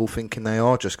comfortable thinking they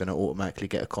are just going to automatically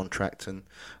get a contract. And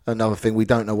another thing, we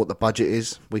don't know what the budget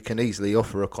is. We can easily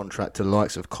offer a contract to the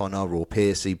likes of Connor or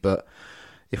Piercy, but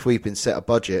if we've been set a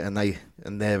budget and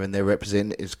their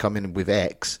representatives come in with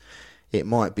X, it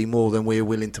might be more than we're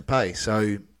willing to pay.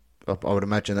 So I would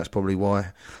imagine that's probably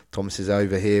why Thomas is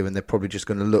over here, and they're probably just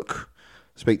going to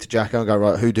speak to Jacko and go,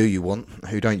 right, who do you want?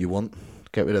 Who don't you want?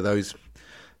 Get rid of those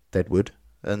deadwood.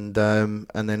 And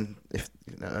then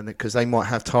because they might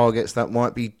have targets that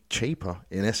might be cheaper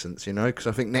in essence, because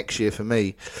I think next year for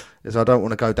me is I don't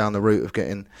want to go down the route of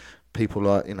getting people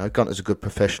like, Gunter's a good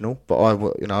professional, but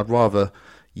I'd rather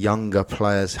younger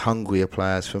players, hungrier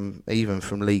players from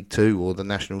League 2 or the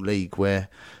National League where,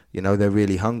 they're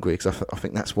really hungry, because I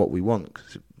think that's what we want,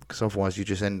 because otherwise you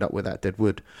just end up with that dead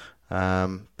wood.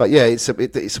 But yeah, it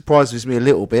surprises me a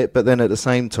little bit, but then at the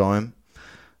same time,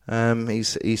 he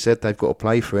said they've got to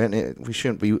play for it, and we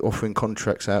shouldn't be offering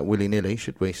contracts out willy-nilly,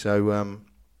 should we? So,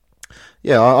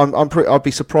 I'd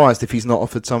be surprised if he's not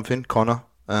offered something, Connor,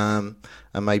 and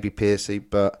maybe Piercy,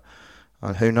 but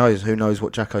who knows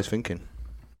what Jacko's thinking.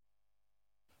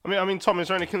 I mean, Tom, is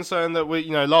there any concern that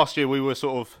last year we were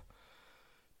sort of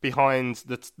behind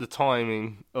the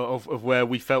timing of where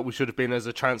we felt we should have been as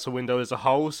a transfer window as a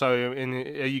whole? So,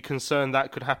 are you concerned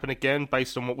that could happen again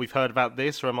based on what we've heard about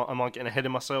this, or am I getting ahead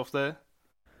of myself there?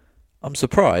 I'm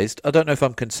surprised. I don't know if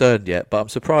I'm concerned yet, but I'm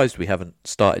surprised we haven't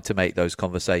started to make those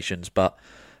conversations. But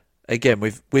again,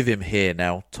 with him here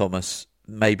now, Thomas,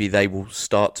 maybe they will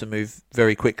start to move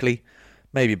very quickly.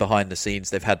 Maybe behind the scenes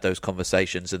they've had those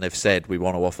conversations and they've said, we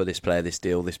want to offer this player this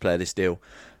deal, this player this deal.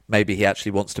 Maybe he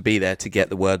actually wants to be there to get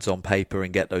the words on paper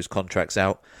and get those contracts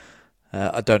out.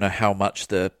 I don't know how much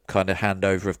the kind of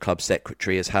handover of club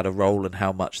secretary has had a role and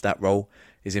how much that role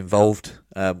is involved,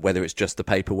 whether it's just the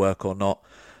paperwork or not.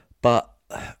 But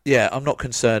yeah, I'm not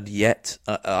concerned yet.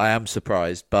 I am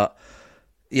surprised. But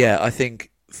yeah, I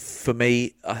think for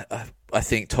me, I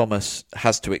think Thomas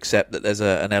has to accept that there's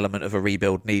an element of a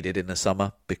rebuild needed in the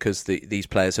summer because these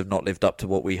players have not lived up to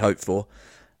what we hoped for.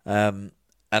 And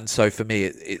so for me,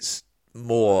 it's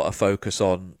more a focus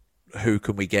on who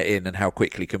can we get in and how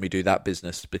quickly can we do that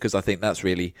business, because I think that's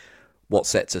really what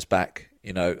sets us back.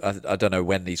 I don't know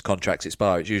when these contracts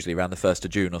expire. It's usually around the 1st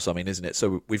of June or something, isn't it?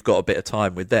 So we've got a bit of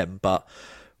time with them. But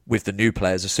with the new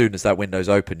players, as soon as that window's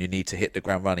open, you need to hit the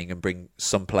ground running and bring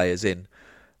some players in.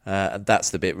 And that's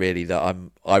the bit really that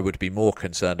I would be more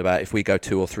concerned about. If we go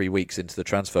 2 or 3 weeks into the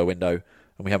transfer window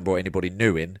and we haven't brought anybody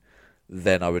new in,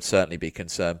 then I would certainly be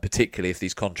concerned, particularly if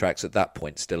these contracts at that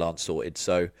point still aren't sorted.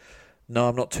 So, no,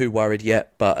 I'm not too worried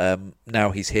yet, but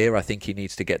now he's here, I think he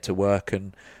needs to get to work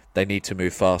and they need to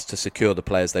move fast to secure the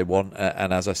players they want,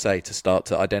 and as I say, to start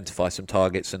to identify some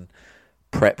targets and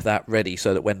prep that ready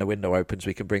so that when the window opens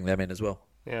we can bring them in as well.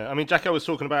 Yeah, I mean, Jacko was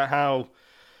talking about how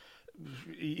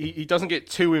he doesn't get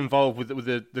too involved with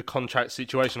the contract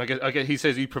situation. I guess he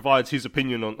says he provides his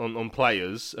opinion on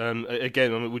players.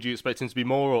 Again, I mean, would you expect him to be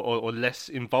more or less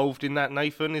involved in that,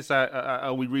 Nathan?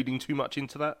 Are we reading too much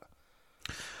into that?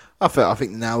 I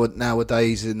think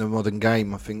nowadays in the modern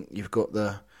game, I think you've got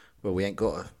we ain't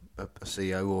got a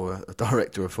CEO or a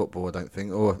director of football, I don't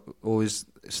think, or is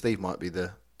Steve might be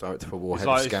the Director of football, It's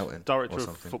head of scouting, director or of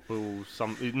something. football.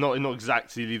 Not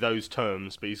exactly those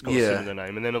terms, but he's got a Yeah. similar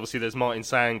name. And then obviously there's Martin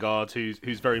Sandgaard,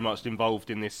 who's very much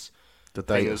involved in this The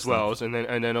thing data as well. stuff.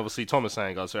 And then obviously Thomas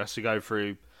Sandgaard, so he has to go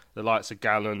through the likes of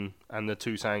Gallen and the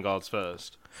two Sandgaards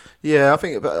first. Yeah, I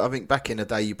think back in the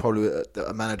day, you probably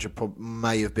a manager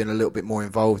may have been a little bit more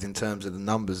involved in terms of the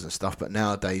numbers and stuff. But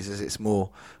nowadays, as it's more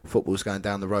football's going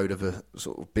down the road of a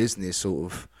sort of business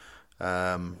sort of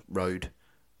road.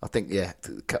 I think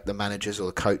the managers or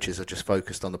the coaches are just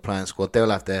focused on the playing squad. They'll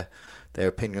have their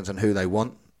opinions on who they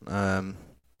want and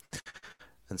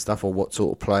stuff, or what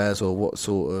sort of players or what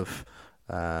sort of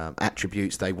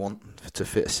attributes they want to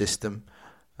fit a system.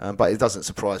 But it doesn't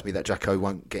surprise me that Jacko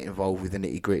won't get involved with the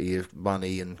nitty-gritty of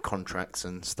money and contracts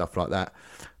and stuff like that.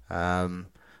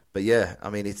 But yeah, I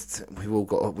mean, we've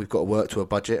got to work to a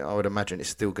budget. I would imagine it's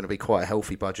still going to be quite a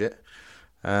healthy budget.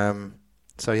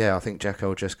 So yeah, I think Jacko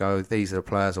will just go, these are the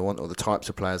players I want, or the types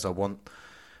of players I want.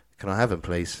 Can I have them,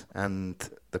 please? And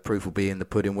the proof will be in the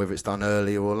pudding, whether it's done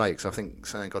early or late. Because I think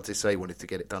Sandgaard did say he wanted to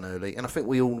get it done early, and I think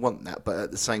we all want that. But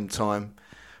at the same time,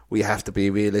 we have to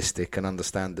be realistic and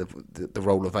understand the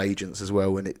role of agents as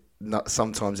well. And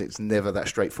sometimes it's never that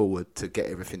straightforward to get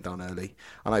everything done early.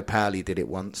 I know Powley did it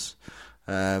once,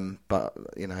 but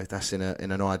that's in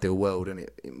an ideal world, and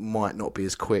it might not be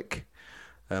as quick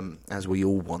as we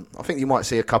all want. I think you might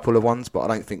see a couple of ones, but I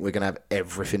don't think we're going to have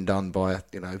everything done by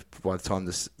the time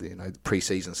the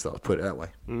pre-season starts. Put it that way.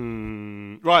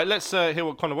 Right, let's hear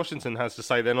what Connor Washington has to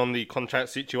say then on the contract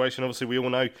situation. Obviously, we all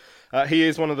know he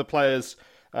is one of the players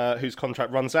whose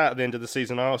contract runs out at the end of the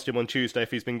season. I asked him on Tuesday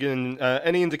if he's been given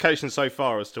any indication so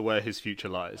far as to where his future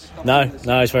lies. No,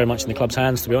 it's very much in the club's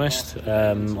hands, to be honest.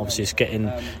 Obviously, it's getting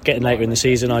later in the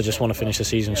season. I just want to finish the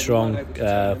season strong,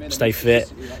 stay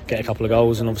fit, get a couple of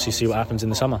goals, and obviously see what happens in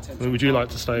the summer. Would you like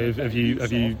to stay? Have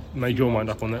you made your mind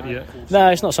up on that yet? No,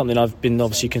 it's not something I've been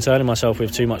obviously concerning myself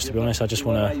with too much, to be honest. I just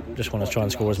want to try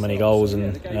and score as many goals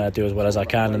and do as well as I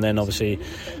can, and then obviously,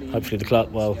 hopefully, the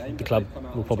club will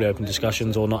probably open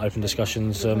discussions or not open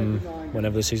discussions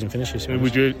whenever the season finishes.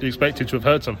 Would you expect to have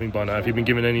heard something by now? Have you been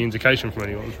given any indication from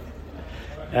anyone?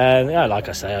 Yeah, like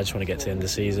I say, I just want to get to the end of the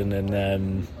season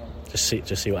and just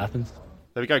see what happens.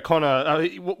 There we go, Connor.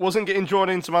 He wasn't getting drawn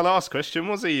into my last question,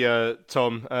 was he,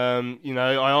 Tom?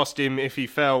 I asked him if he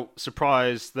felt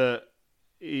surprised that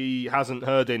he hasn't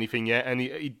heard anything yet, and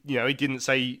he didn't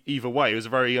say either way. It was a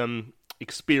very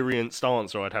experienced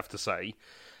answer, I'd have to say.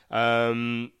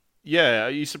 Yeah,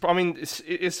 I mean,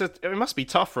 it must be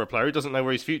tough for a player who doesn't know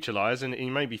where his future lies, and he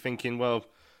may be thinking, well,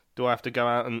 do I have to go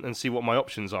out and see what my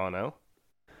options are now?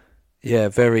 Yeah,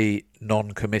 very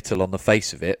non-committal on the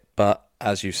face of it, but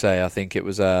as you say, I think it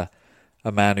was a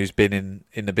man who's been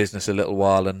in the business a little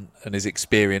while and is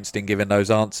experienced in giving those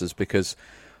answers, because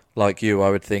like you, I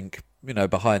would think,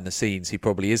 behind the scenes, he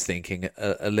probably is thinking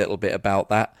a little bit about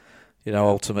that.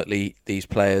 Ultimately, these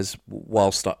players,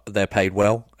 whilst they're paid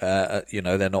well,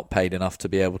 they're not paid enough to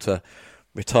be able to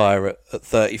retire at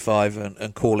 35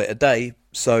 and call it a day.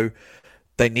 So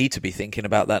they need to be thinking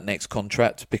about that next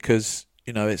contract, because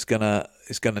it's gonna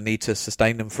need to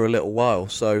sustain them for a little while.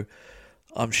 So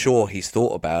I'm sure he's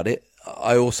thought about it.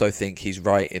 I also think he's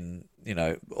right in,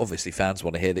 obviously fans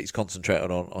want to hear that he's concentrated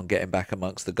on getting back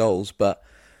amongst the goals, but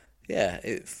yeah,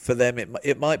 for them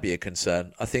it might be a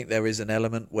concern. I think there is an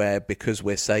element where, because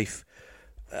we're safe,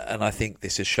 and I think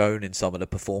this is shown in some of the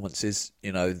performances,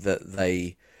 that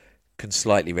they can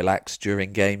slightly relax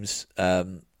during games.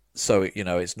 So,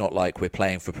 it's not like we're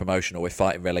playing for promotion or we're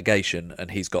fighting relegation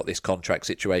and he's got this contract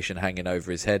situation hanging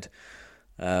over his head.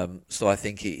 So I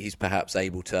think he's perhaps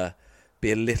able to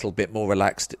be a little bit more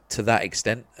relaxed to that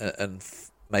extent and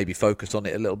maybe focus on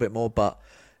it a little bit more. But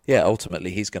yeah,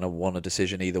 ultimately he's going to want a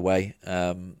decision either way.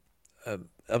 I'm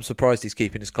surprised he's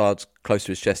keeping his cards close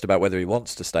to his chest about whether he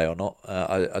wants to stay or not.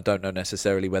 I don't know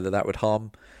necessarily whether that would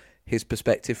harm his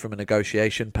perspective from a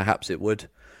negotiation. Perhaps it would.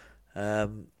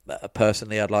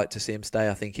 Personally, I'd like to see him stay.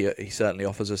 I think he certainly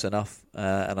offers us enough,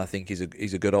 and I think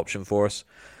he's a good option for us.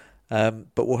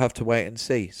 But we'll have to wait and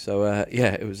see. So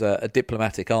it was a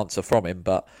diplomatic answer from him,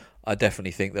 but I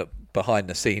definitely think that behind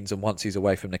the scenes and once he's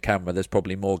away from the camera, there's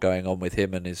probably more going on with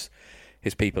him and his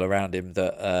people around him,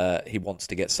 that he wants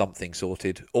to get something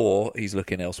sorted, or he's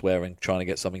looking elsewhere and trying to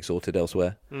get something sorted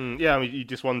elsewhere. Yeah, I mean, you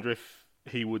just wonder if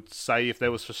he would say if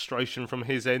there was frustration from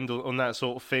his end on that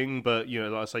sort of thing. But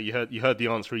like I say, you heard the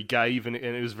answer he gave, and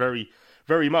it was very,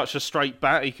 very much a straight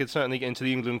bat. He could certainly get into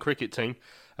the England cricket team.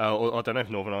 Or I don't know if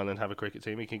Northern Ireland have a cricket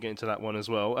team. We can get into that one as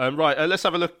well. Right, let's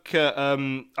have a look at...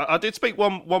 I did speak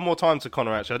one more time to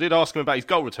Connor, actually. I did ask him about his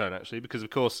goal return, actually, because, of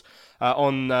course,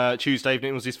 on Tuesday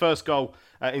evening, it was his first goal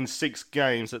in 6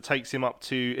 games. That takes him up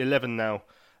to 11 now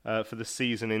for the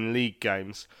season in league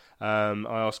games. I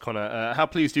asked Connor how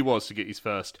pleased he was to get his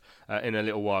first in a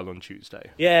little while on Tuesday.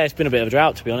 Yeah, it's been a bit of a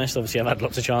drought, to be honest. Obviously, I've had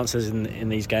lots of chances in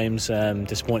these games.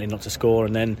 Disappointing not to score,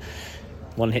 and then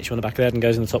one hits you on the back of the head and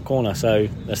goes in the top corner. So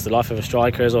that's the life of a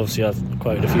striker, as obviously I've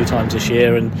quoted a few times this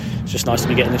year, and it's just nice to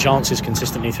be getting the chances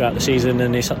consistently throughout the season,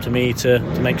 and it's up to me to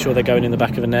make sure they're going in the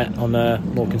back of the net on a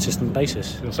more consistent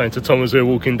basis. You're saying to Tom as we're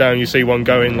walking down, you see one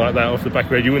going like that off the back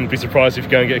of the head, you wouldn't be surprised if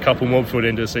you go and get a couple more before the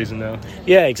end of the season now?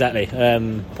 Yeah, exactly.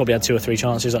 Probably had 2 or 3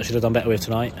 chances I should have done better with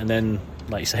tonight, and then,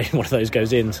 like you say, one of those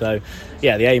goes in. So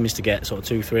yeah, the aim is to get sort of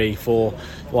 2, 3, 4,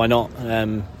 why not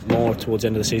more towards the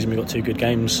end of the season. We've got 2 good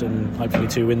games and hopefully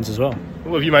 2 wins as well.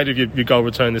 What have you made of your goal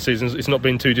return this season? It's not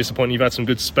been too disappointing. You've had some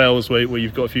good spells where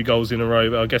you've got a few goals in a row,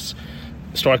 but I guess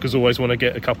strikers always want to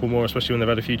get a couple more, especially when they've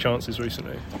had a few chances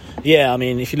recently. Yeah, I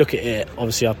mean, if you look at it,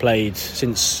 obviously I've played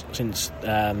since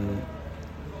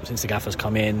the gaffer's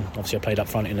come in. Obviously I played up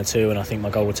front in a 2, and I think my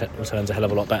goal return's a hell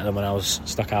of a lot better than when I was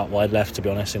stuck out wide left, to be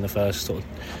honest. In the first sort of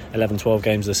 11-12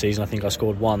 games of the season, I think I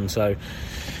scored 1. So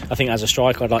I think as a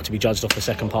striker I'd like to be judged off the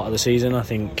second part of the season. I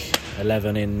think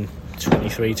 11 in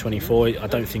 23, 24, I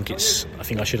think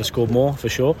I should have scored more for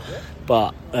sure,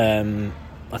 but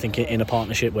I think in a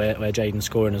partnership where Jayden's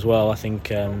scoring as well, I think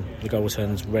the goal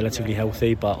return's relatively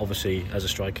healthy. But obviously as a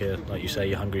striker, like you say,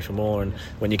 you're hungry for more, and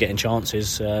when you're getting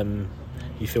chances,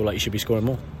 you feel like you should be scoring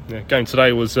more. Yeah, game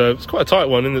today was quite a tight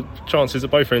one in the chances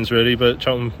at both ends really, but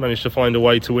Charlton managed to find a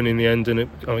way to win in the end, and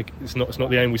it's not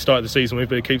the aim we started the season with,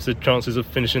 but it keeps the chances of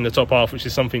finishing the top half, which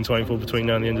is something to aim for between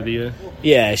now and the end of the year.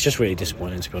 Yeah, it's just really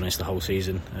disappointing, to be honest, the whole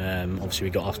season. Obviously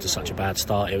we got off to such a bad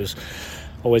start. It was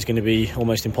always going to be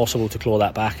almost impossible to claw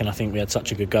that back, and I think we had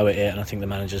such a good go at it, and I think the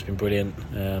manager's been brilliant.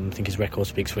 I think his record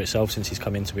speaks for itself since he's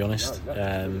come in, to be honest,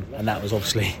 and that was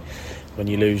obviously when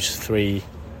you lose three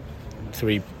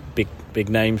big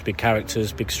names, big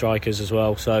characters, big strikers as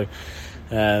well. So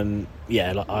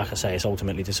yeah, like I say, it's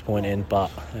ultimately disappointing, but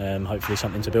hopefully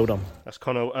something to build on. That's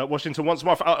Connor Washington once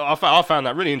more. I found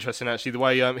that really interesting, actually, the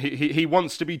way he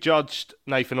wants to be judged,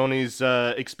 Nathan, on his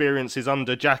experiences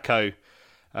under Jacko.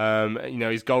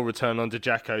 His goal return under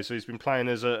Jacko. So he's been playing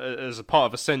as a part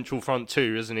of a central front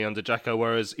 2, isn't he, under Jacko?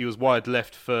 Whereas he was wide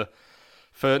left for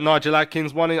Nigel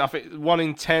Adkins, 1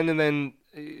 in 10, and then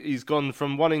he's gone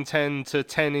from 1 in 10 to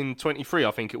 10 in 23,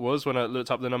 I think it was, when I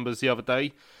looked up the numbers the other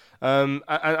day.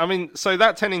 I mean, so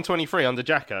that 10 in 23 under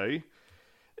Jacko,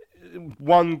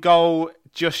 1 goal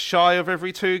just shy of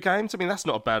every 2 games. I mean, that's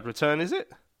not a bad return, is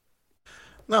it?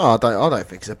 No, I don't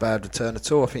think it's a bad return at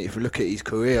all. I think if you look at his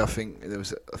career, I think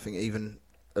even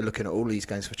looking at all these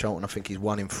games for Charlton, I think he's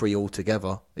 1 in 3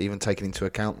 altogether, even taking into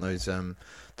account those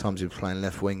times he was playing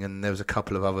left wing, and there was a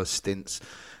couple of other stints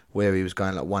where he was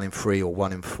going like 1 in 3 or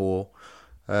 1 in 4.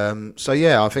 So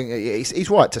yeah, I think he's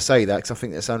right to say that, because I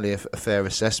think that's only a fair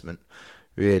assessment,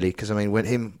 really. Because I mean, when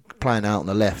him playing out on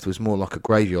the left was more like a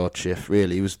graveyard shift,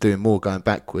 really. He was doing more going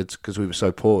backwards because we were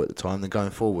so poor at the time than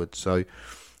going forward. So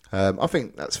I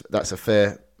think that's a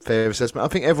fair assessment. I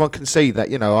think everyone can see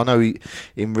that. I know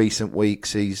in recent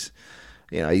weeks he's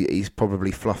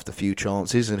probably fluffed a few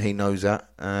chances, and he knows that.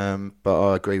 But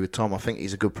I agree with Tom. I think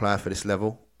he's a good player for this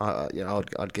level.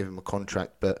 I'd give him a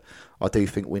contract, but I do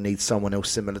think we need someone else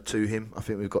similar to him. I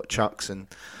think we've got Chucks and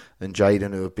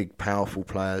Jayden, who are big, powerful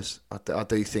players. I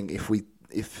do think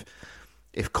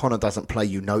if Connor doesn't play,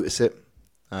 you notice it.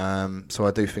 So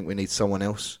I do think we need someone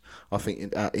else. I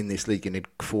think in this league you need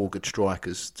 4 good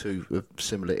strikers, 2 of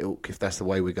similar ilk, if that's the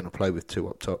way we're going to play with 2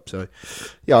 up top. So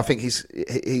yeah, I think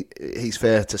he's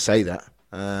fair to say that,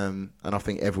 and I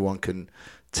think everyone can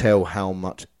tell how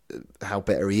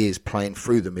better he is playing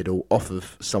through the middle off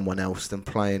of someone else than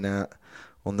playing out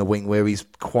on the wing, where he's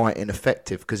quite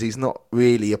ineffective, because he's not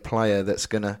really a player that's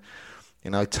going to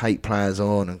take players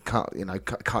on and cut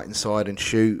inside and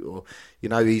shoot, or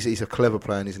he's a clever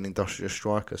player and he's an industrious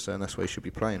striker, so that's where he should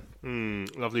be playing.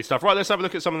 Lovely stuff. Right, let's have a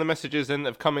look at some of the messages then that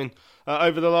have come in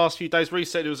over the last few days. Reece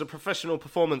said it was a professional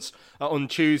performance on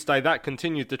Tuesday. That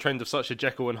continued the trend of such a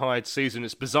Jekyll and Hyde season.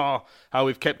 It's bizarre how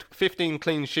we've kept 15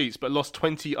 clean sheets but lost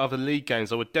 20 other league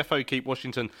games. I would defo keep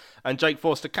Washington and Jake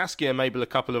Forster, Kasky and maybe a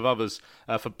couple of others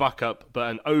for backup, but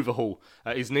an overhaul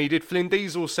is needed. Flynn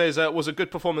Diesel says it was a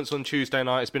good performance on Tuesday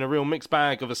night. It's been a real mixed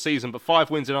bag of a season, but 5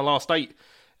 wins in our last 8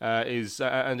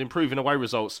 and improving away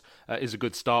results is a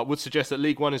good start. Would suggest that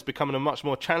League One is becoming a much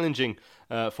more challenging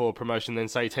for promotion than,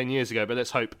 say, 10 years ago, but let's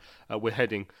hope we're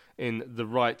heading in the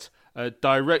right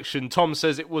direction. Tom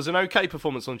says it was an okay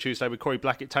performance on Tuesday with Corey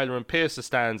Blackett, Taylor and Pearce as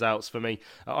standouts for me.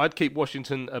 I'd keep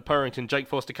Washington, Purrington, Jake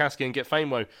Foster-Caskey and get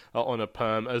Fameway on a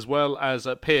perm, as well as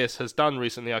Pearce has done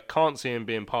recently. I can't see him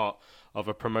being part of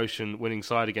a promotion winning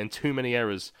side again. Too many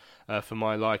errors for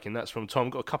my liking. That's from Tom.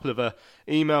 Got a couple of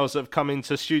emails that have come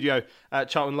into studio at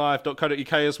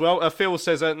charltonlive.co.uk as well. Phil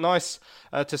says, nice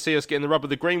to see us getting the rub of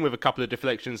the green with a couple of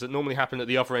deflections that normally happen at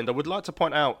the other end. I would like to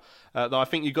point out that I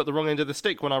think you got the wrong end of the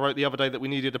stick when I wrote the other day that we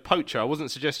needed a poacher. I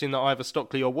wasn't suggesting that either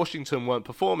Stockley or Washington weren't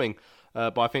performing,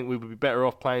 but I think we would be better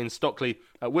off playing Stockley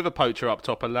with a poacher up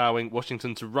top, allowing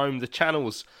Washington to roam the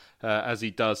channels as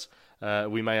he does.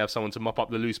 We may have someone to mop up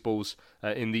the loose balls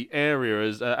in the area,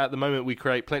 as at the moment we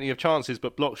create plenty of chances,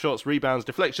 but block shots, rebounds,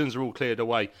 deflections are all cleared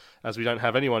away, as we don't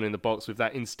have anyone in the box with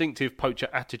that instinctive poacher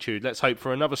attitude. Let's hope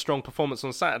for another strong performance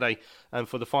on Saturday and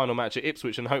for the final match at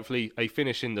Ipswich, and hopefully a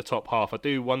finish in the top half. I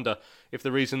do wonder if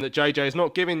the reason that JJ is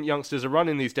not giving youngsters a run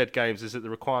in these dead games is that the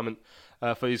requirement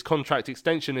for his contract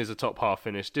extension is a top half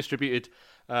finish. Distributed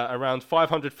around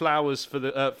 500 flyers for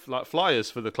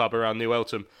the club around New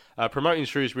Eltham, promoting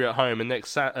Shrewsbury at home and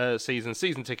next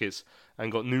season tickets,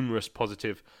 and got numerous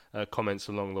positive comments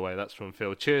along the way. That's from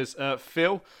Phil. Cheers,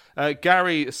 Phil.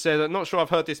 Gary said, not sure I've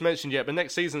heard this mentioned yet, but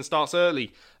next season starts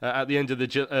early at the end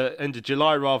of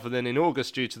July rather than in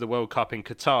August due to the World Cup in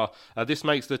Qatar. This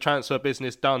makes the transfer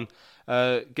business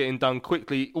getting done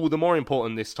quickly all the more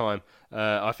important this time.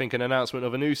 I think an announcement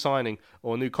of a new signing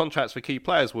or new contracts for key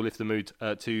players will lift the mood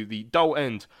to the dull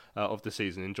end of the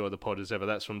season. Enjoy the pod as ever.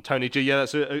 That's from Tony G. Yeah,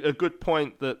 that's a good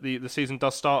point that the season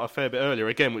does start a fair bit earlier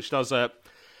again, which does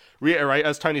reiterate,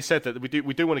 as Tony said, that we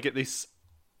do want to get this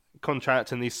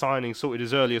contract and these signings sorted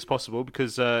as early as possible,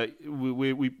 because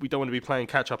we don't want to be playing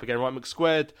catch up again. Right,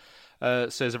 McSquared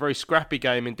says a very scrappy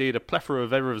game indeed, a plethora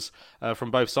of errors from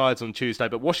both sides on Tuesday,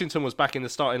 but Washington was back in the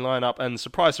starting lineup and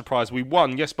surprise, surprise, we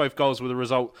won. Yes, both goals were the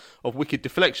result of wicked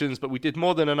deflections, but we did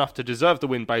more than enough to deserve the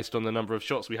win based on the number of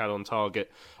shots we had on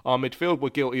target. Our midfield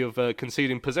were guilty of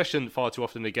conceding possession far too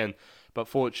often again, but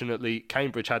fortunately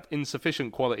Cambridge had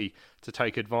insufficient quality to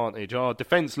take advantage. Our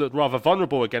defence looked rather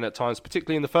vulnerable again at times,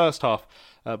 particularly in the first half,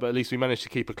 but at least we managed to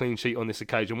keep a clean sheet on this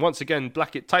occasion. Once again,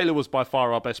 Blackett-Taylor was by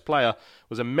far our best player,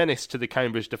 was a menace to the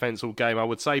Cambridge defence all game. I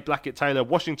would say Blackett-Taylor,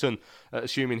 Washington,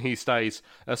 assuming he stays,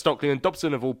 Stockley and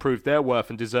Dobson have all proved their worth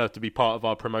and deserve to be part of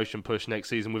our promotion push next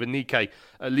season, with Anike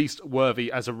at least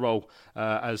worthy as a role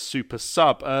as super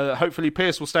sub. Hopefully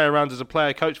Pearce will stay around as a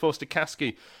player. Coach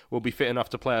Foster-Caskey will be fit enough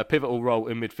to play a pivotal role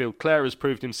in midfield. Clare has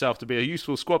proved himself to be a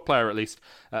useful squad player at least.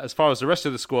 As far as the rest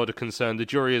of the squad are concerned, the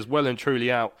jury is well and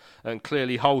truly out, and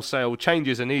clearly wholesale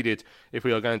changes are needed if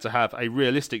we are going to have a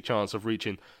realistic chance of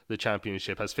reaching the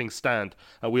championship. As things stand,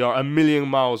 we are a million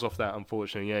miles off that,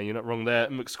 unfortunately. Yeah, you're not wrong there,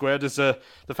 McSquared, as the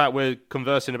fact we're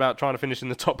conversing about trying to finish in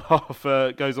the top half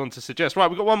goes on to suggest. Right,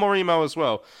 we've got one more email as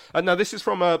well. Now, this is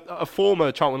from a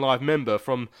former Charlton Live member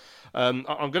from I'm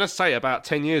going to say about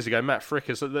 10 years ago, Matt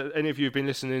Frickers. Any of you who've been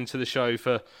listening to the show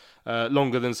for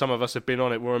longer than some of us have been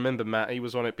on it will remember Matt. He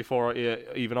was on it before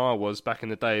even I was back in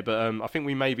the day, but I think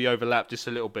we maybe overlapped just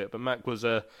a little bit. But Matt was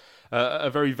a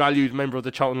very valued member of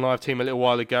the Charlton Live team a little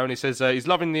while ago, and he says he's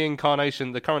loving the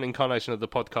current incarnation of the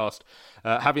podcast,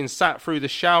 having sat through the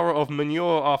shower of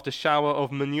manure after shower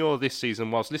of manure this season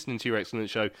whilst listening to your excellent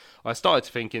show. I started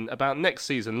thinking about next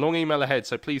season. Long email ahead,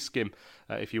 so please skim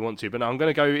if you want to. But now I'm going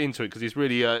to go into it because he's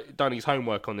really done his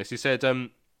homework on this. He said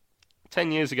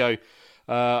 10 years ago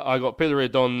I got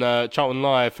pilloried on Charlton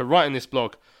Live for writing this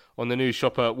blog on the News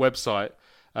Shopper website,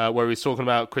 where he's talking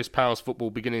about Chris Powell's football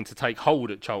beginning to take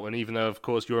hold at Charlton, even though, of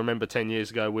course, you remember 10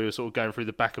 years ago we were sort of going through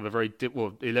the back of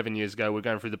 11 years ago, we're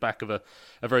going through the back of a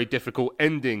very difficult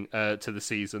ending to the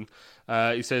season.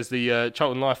 He says the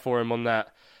Charlton Life forum on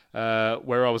that,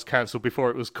 where I was cancelled before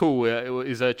it was cool, it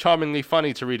is charmingly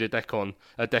funny to read a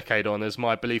decade on, as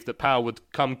my belief that Powell would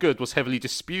come good was heavily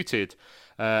disputed.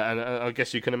 And I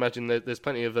guess you can imagine that there's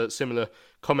plenty of similar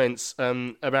comments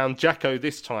around Jacko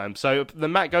this time. So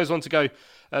then Matt goes on to go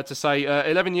to say,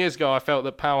 11 years ago I felt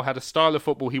that Powell had a style of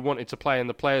football he wanted to play, and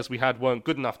the players we had weren't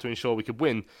good enough to ensure we could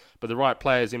win, but the right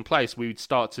players in place, we would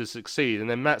start to succeed. And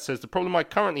then Matt says, the problem I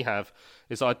currently have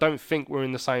is that I don't think we're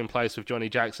in the same place with Johnny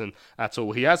Jackson at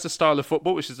all. He has the style of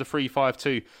football, which is the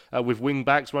 3-5-2, with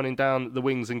wing-backs running down the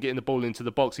wings and getting the ball into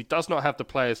the box. He does not have the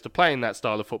players to play in that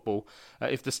style of football.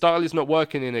 If the style is not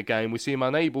working in a game, we see him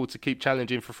unable to keep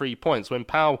challenging for 3 points. When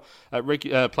Powell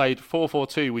played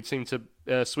 4-4-2, we'd seem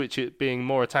to switch it being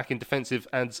more attacking, defensive,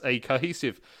 and a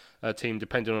cohesive team,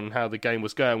 depending on how the game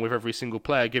was going, with every single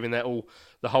player giving their all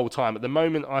the whole time. At the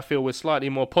moment, I feel we're slightly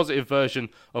more positive version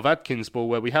of Adkins ball,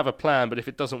 where we have a plan, but if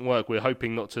it doesn't work, we're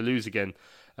hoping not to lose again.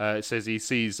 It says he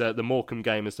sees the Morecambe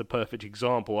game as the perfect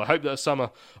example. I hope that a summer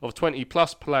of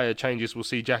 20-plus player changes will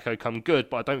see Jacko come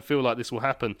good, but I don't feel like this will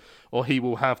happen, or he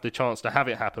will have the chance to have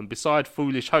it happen. Beside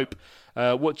foolish hope,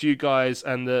 what do you guys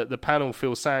and the panel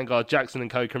feel Sandgaard, Jackson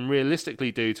and co can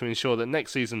realistically do to ensure that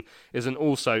next season isn't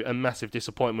also a massive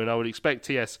disappointment? I would expect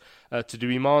TS to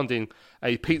be demanding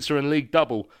a pizza and league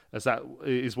double, as that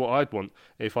is what I'd want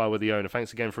if I were the owner.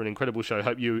 Thanks again for an incredible show.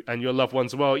 Hope you and your loved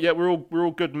ones are well. Yeah, we're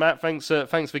all good, Matt. Thanks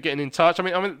for getting in touch. I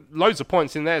mean, loads of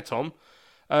points in there, Tom.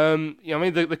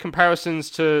 The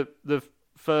comparisons to the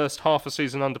first half of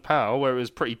season under Powell, where it was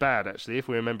pretty bad actually, if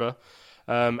we remember.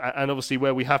 And obviously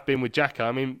where we have been with Jacko.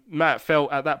 I mean, Matt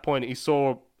felt at that point he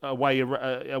saw a way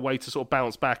to sort of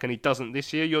bounce back, and he doesn't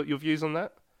this year. Your views on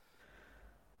that?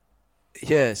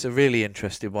 Yeah, it's a really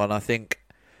interesting one. I think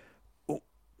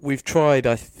we've tried,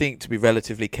 to be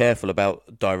relatively careful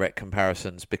about direct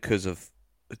comparisons because of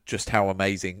just how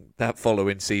amazing that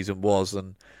following season was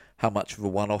and how much of a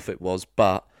one-off it was.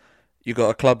 But you got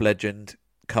a club legend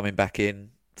coming back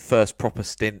in, first proper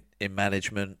stint in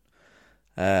management.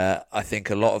 I think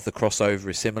a lot of the crossover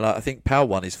is similar. I think Powell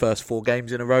won his first 4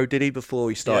 games in a row, did he, before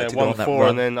he started to go on that run? 4,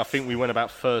 and then I think we went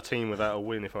about 13 without a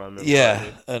win, if I remember. Yeah,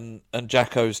 and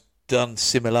Jacko's done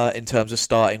similar in terms of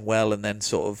starting well and then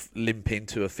sort of limping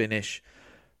to a finish.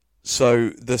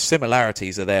 So the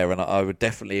similarities are there, and I would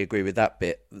definitely agree with that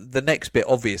bit. The next bit,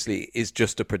 obviously, is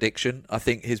just a prediction. I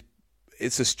think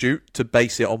it's astute to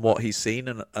base it on what he's seen,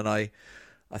 and I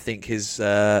think his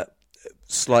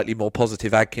slightly more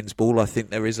positive Adkins ball, I think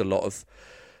there is a lot of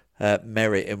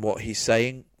merit in what he's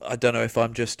saying. I don't know if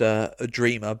I'm just a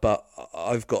dreamer, but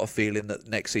I've got a feeling that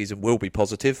next season will be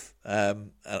positive.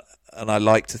 And I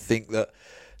like to think that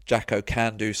Jacko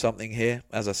can do something here.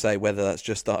 As I say, whether that's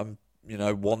just that I'm,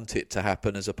 want it to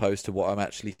happen as opposed to what I'm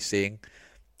actually seeing,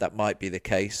 that might be the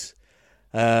case.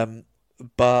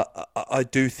 But I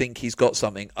do think he's got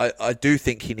something. I do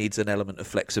think he needs an element of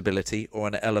flexibility or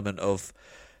an element of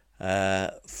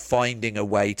finding a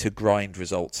way to grind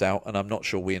results out, and I'm not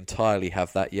sure we entirely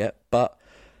have that yet, but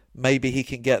maybe he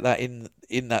can get that in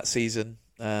that season.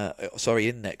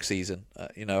 In next season.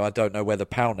 I don't know whether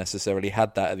Powell necessarily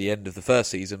had that at the end of the first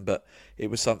season, but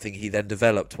it was something he then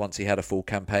developed once he had a full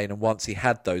campaign and once he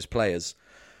had those players.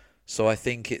 So I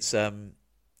think it's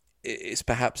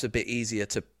perhaps a bit easier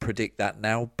to predict that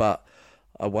now, but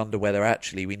I wonder whether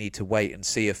actually we need to wait and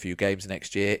see a few games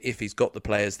next year if he's got the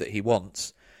players that he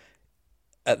wants.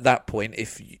 At that point,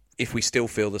 if we still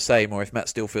feel the same, or if Matt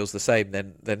still feels the same,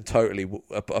 then totally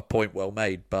a point well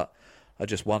made. But I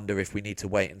just wonder if we need to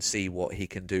wait and see what he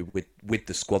can do with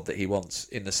the squad that he wants,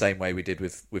 in the same way we did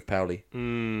with Powley.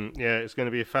 Yeah, it's going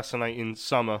to be a fascinating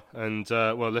summer, and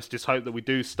let's just hope that we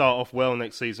do start off well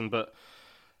next season. But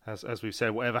as we've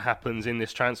said, whatever happens in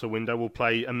this transfer window will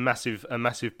play a massive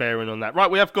bearing on that.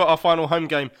 Right, we have got our final home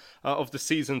game of the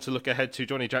season to look ahead to.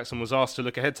 Johnny Jackson was asked to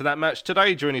look ahead to that match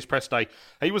today during his press day.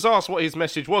 He was asked what his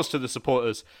message was to the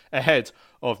supporters ahead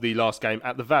of the last game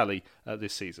at the Valley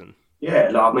this season.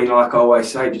 Yeah, like I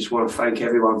always say, just want to thank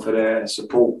everyone for their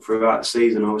support throughout the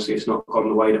season. Obviously, it's not gone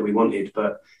the way that we wanted,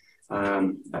 but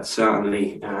that's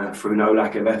certainly through no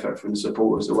lack of effort from the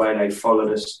supporters, the way they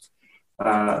followed us.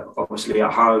 Obviously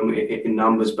at home in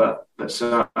numbers, but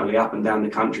certainly up and down the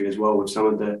country as well, with some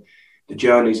of the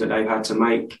journeys that they've had to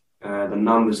make, the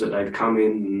numbers that they've come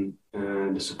in,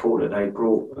 and the support that they've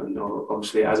brought. And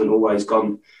obviously it hasn't always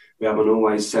gone, we haven't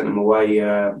always sent them away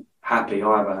happy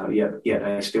either, yet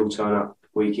they still turn up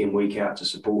week in, week out to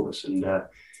support us, and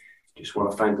just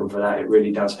want to thank them for that. It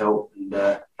really does help,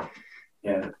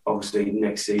 and obviously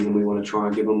next season we want to try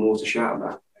and give them more to shout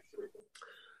about.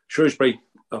 Shrewsbury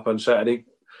up on Saturday,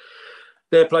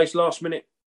 their place last minute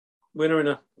winner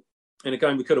in a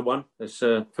game we could have won. It's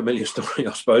a familiar story,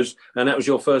 I suppose, and that was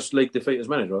your first league defeat as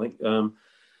manager, I think.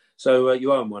 So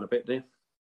you owe them one a bit, do you?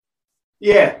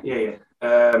 Yeah.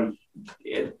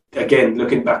 Again,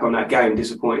 looking back on that game,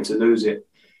 disappointed to lose it.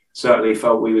 Certainly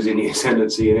felt we was in the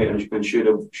ascendancy in it and should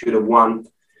have won,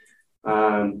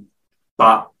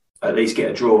 but at least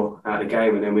get a draw out of the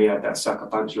game. And then we had that sucker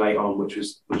punch late on, which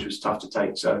was tough to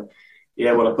take. So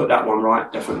yeah, I put that one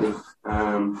right, definitely.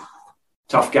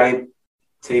 Tough game,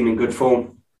 team in good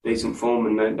form, decent form,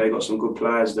 and they got some good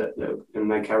players and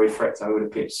they carry threats over the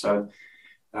pitch. So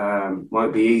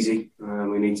won't be easy.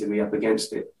 We need to be up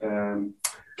against it.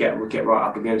 Get right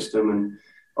up against them, and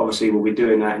obviously we'll be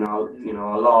doing that in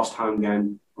our last home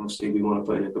game. Obviously, we want to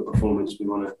put in a good performance. We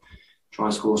want to try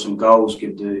and score some goals,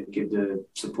 give the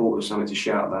supporters something to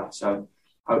shout about. So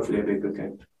hopefully it'll be a good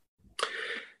game.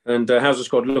 And how's the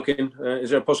squad looking? Is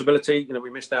there a possibility?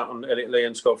 We missed out on Elliot Lee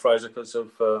and Scott Fraser because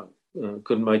of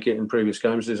couldn't make it in previous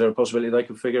games. Is there a possibility they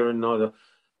could figure in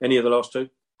any of the last two?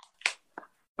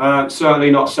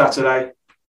 Certainly not Saturday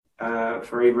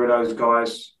for either of those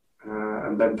guys.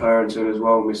 And Ben Purrington as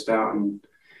well missed out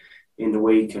in the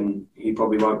week, and he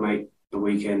probably won't make the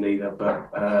weekend either. But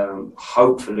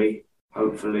hopefully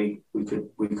we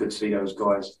could see those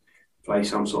guys play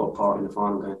some sort of part in the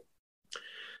final game.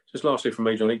 Just lastly from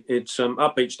me, Johnny, it's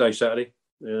Up Beach Day Saturday.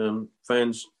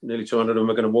 Fans, nearly 200 of them,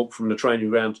 are going to walk from the training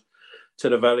ground to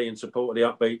the Valley in support of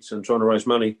the Upbeats and trying to raise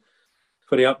money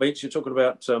for the Upbeats. You're talking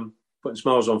about putting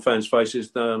smiles on fans'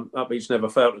 faces. Upbeats never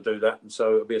fail to do that, and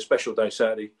so it'll be a special day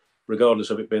Saturday, regardless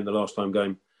of it being the last home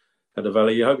game at the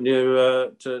Valley. You're hoping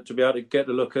to be able to get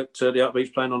a look at the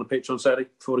Upbeats playing on the pitch on Saturday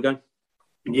before the game?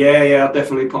 Yeah, I'll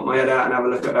definitely put my head out and have a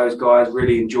look at those guys.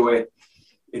 Really enjoyed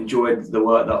the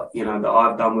work that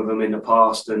I've done with them in the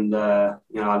past, and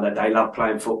that they love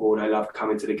playing football. They love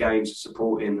coming to the games and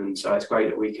supporting, and so it's great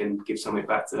that we can give something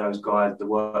back to those guys. The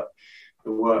work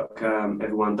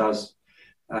everyone does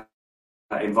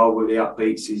involved with the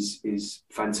Upbeats is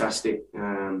fantastic.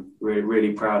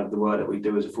 Really proud of the work that we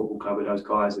do as a football club with those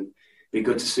guys, and be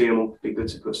good to see them all. Be good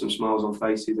to put some smiles on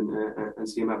faces and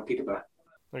see them have a kick about.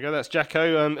 Okay, that's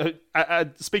Jacko.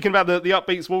 Speaking about the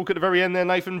Upbeats walk at the very end there,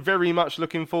 Nathan, very much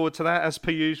looking forward to that, as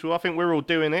per usual. I think we're all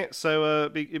doing it, so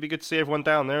it'd be good to see everyone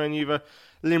down there, and you've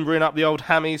limbering up the old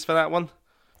hammies for that one.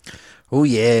 Oh,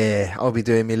 yeah. I'll be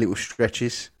doing my little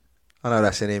stretches. I know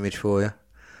that's an image for you.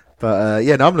 But,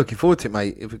 I'm looking forward to it,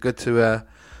 mate. It'd be good to...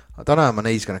 I don't know how my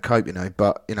knee's going to cope,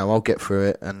 but, I'll get through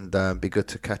it, and be good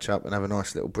to catch up and have a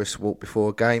nice little brisk walk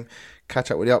before a game. Catch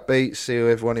up with the Upbeats, see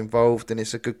everyone involved, and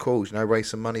it's a good cause, raise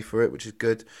some money for it, which is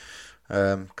good,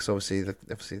 because obviously the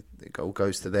goal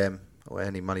goes to them, or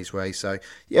any money's raised. So,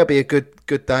 it'll be a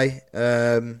good day,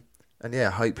 and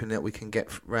hoping that we can get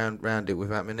round it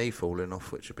without my knee falling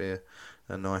off, which would be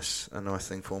a nice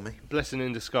thing for me. Blessing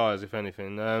in disguise, if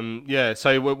anything.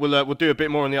 So we'll do a bit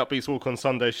more on the Upbeats Walk on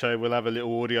Sunday show. We'll have a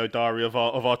little audio diary of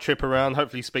our trip around.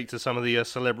 Hopefully, speak to some of the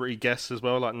celebrity guests as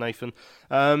well, like Nathan.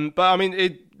 But I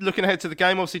mean, looking ahead to the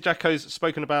game, obviously Jacko's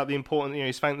spoken about the importance.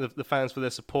 He's thanked the fans for their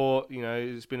support.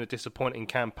 It's been a disappointing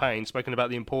campaign. Spoken about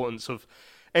the importance of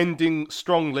ending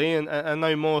strongly and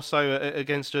no more so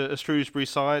against a Shrewsbury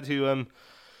side who.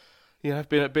 Have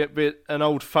been a bit an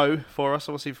old foe for us,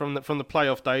 obviously from the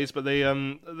playoff days. But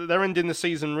they're ending the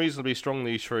season reasonably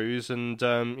strongly, Shrews, and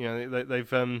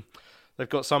they've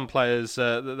got some players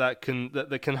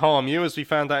that can harm you, as we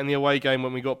found out in the away game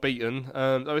when we got beaten.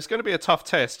 It's going to be a tough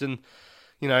test, and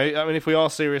if we are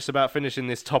serious about finishing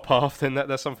this top half, then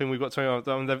that's something we've got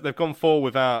to. They've gone 4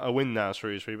 without a win now,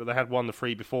 Shrewsbury, but they had won the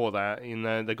 3 before that.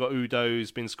 They've got Udo,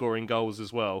 who's been scoring goals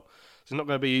as well. It's not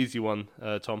going to be an easy one,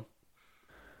 Tom.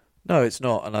 No, it's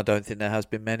not, and I don't think there has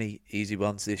been many easy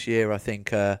ones this year. I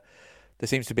think there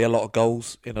seems to be a lot of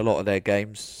goals in a lot of their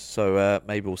games, so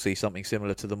maybe we'll see something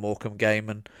similar to the Morecambe game.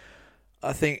 And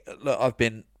I think, look, I've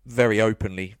been very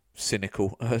openly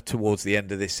cynical towards the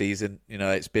end of this season.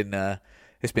 It's been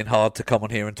hard to come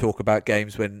on here and talk about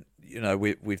games when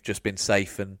we've just been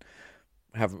safe and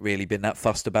haven't really been that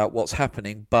fussed about what's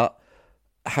happening. But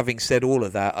having said all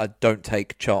of that, I don't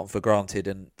take Charlton for granted,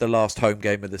 and the last home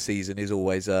game of the season is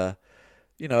always a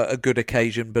good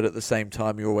occasion, but at the same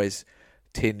time you're always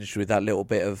tinged with that little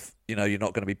bit of, you're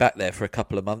not going to be back there for a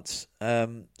couple of months.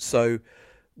 So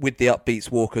with the Upbeats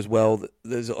walk as well,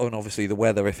 there's obviously the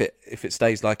weather, if it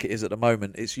stays like it is at the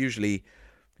moment, it's usually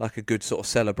like a good sort of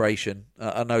celebration.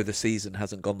 I know the season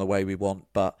hasn't gone the way we want,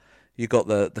 but you got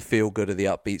the feel good of the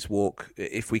Upbeats walk.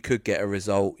 If we could get a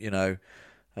result,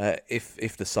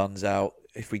 if the sun's out,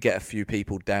 if we get a few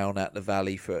people down at the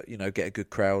Valley for, get a good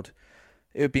crowd,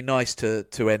 it would be nice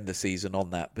to end the season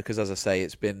on that, because as I say,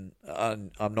 it's been,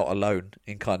 I'm not alone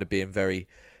in kind of being very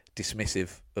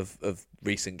dismissive of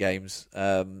recent games,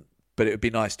 but it would be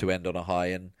nice to end on a high.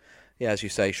 And as you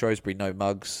say, Shrewsbury no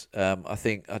mugs. I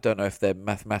don't know if they're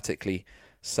mathematically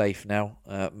safe now,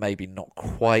 maybe not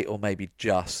quite, or maybe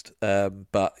just,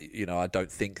 but I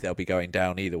don't think they'll be going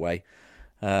down either way.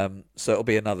 So it'll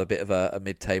be another bit of a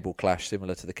mid-table clash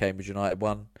similar to the Cambridge United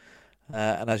one.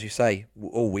 And as you say,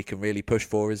 all we can really push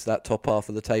for is that top half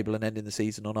of the table and ending the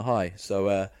season on a high. So,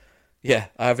 I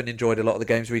haven't enjoyed a lot of the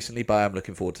games recently, but I am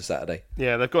looking forward to Saturday.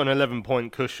 Yeah, they've got an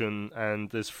 11-point cushion, and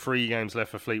there's 3 games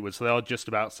left for Fleetwood, so they are just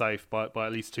about safe by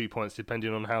at least 2 points,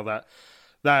 depending on how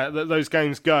those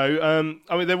games go.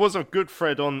 There was a good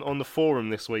thread on the forum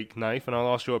this week, Nath, and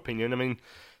I'll ask your opinion.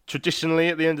 Traditionally,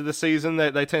 at the end of the season,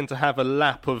 they tend to have a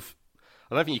lap of,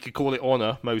 I don't think you could call it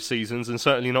honour most seasons, and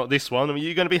certainly not this one. Are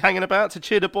you going to be hanging about to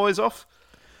cheer the boys off?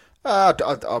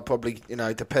 I'll probably,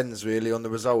 it depends really on the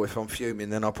result. If I'm fuming,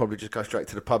 then I'll probably just go straight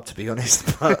to the pub, to be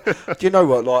honest. But do you know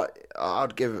what? Like,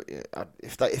 I'd give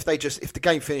if the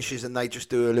game finishes and they just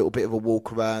do a little bit of a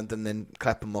walk around and then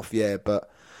clap them off, yeah.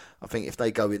 But I think if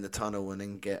they go in the tunnel and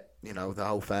then get the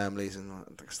whole families and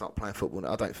start playing football,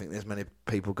 I don't think there's many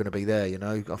people going to be there.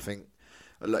 I think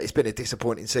it's been a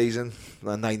disappointing season,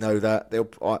 and they know that.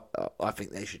 I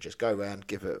think they should just go around,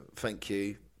 give it thank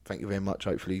you very much.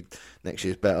 Hopefully next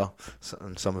year's better,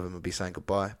 and some of them will be saying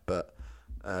goodbye. But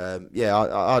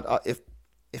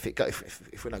if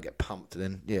we don't get pumped,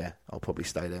 then I'll probably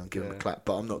stay there and give them a clap.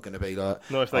 But I'm not going to be like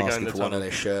asking for one of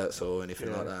their shirts or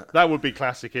anything like that. That would be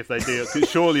classic if they do.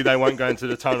 Surely they won't go into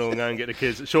the tunnel and go and get the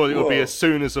kids. Surely it would be as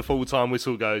soon as the full-time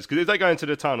whistle goes. Because if they go into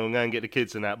the tunnel and go and get the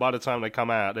kids and that, by the time they come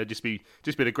out, they'll just be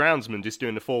the groundsman just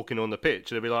doing the forking on the pitch.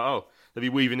 They'll be like, they'll be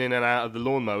weaving in and out of the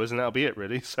lawnmowers, and that'll be it,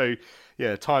 really. So,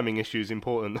 timing issue is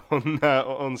important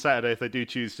on Saturday if they do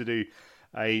choose to do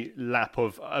a lap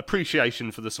of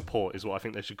appreciation for the support is what I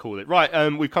think they should call it.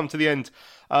 Right, we've come to the end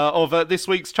of this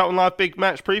week's Charlton Live Big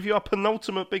Match Preview, our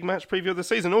penultimate Big Match Preview of the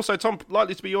season. Also, Tom,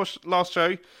 likely to be your last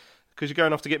show because you're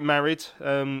going off to get married.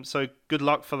 So good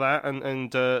luck for that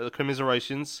and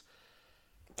commiserations.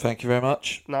 Thank you very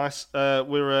much. Nice.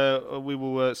 We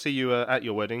will see you at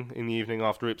your wedding in the evening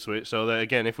after Ipswich. So that,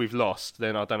 again, if we've lost,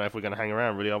 then I don't know if we're going to hang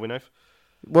around. Really, are we, Nove?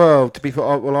 Well, to be fair,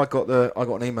 I got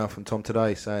an email from Tom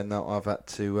today saying that I've had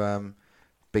to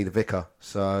be the vicar,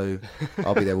 so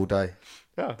I'll be there all day.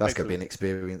 That's going to be an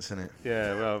experience, isn't it?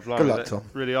 Yeah, well, good luck, Tom.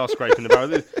 Really are scraping the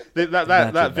barrel.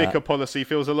 that vicar policy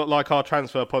feels a lot like our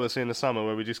transfer policy in the summer,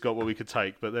 where we just got what we could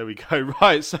take. But there we go.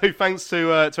 Right. So thanks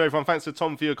to everyone. Thanks to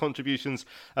Tom for your contributions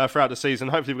throughout the season.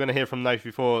 Hopefully, we're going to hear from Nath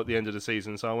before the end of the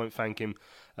season, so I won't thank him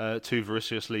too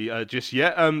voraciously just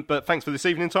yet. But thanks for this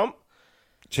evening, Tom.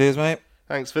 Cheers, mate.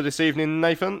 Thanks for this evening,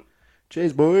 Nathan.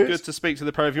 Cheers, boys. Good to speak to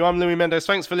the pair of you. I'm Louis Mendes.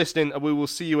 Thanks for listening, and we will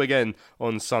see you again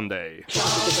on Sunday.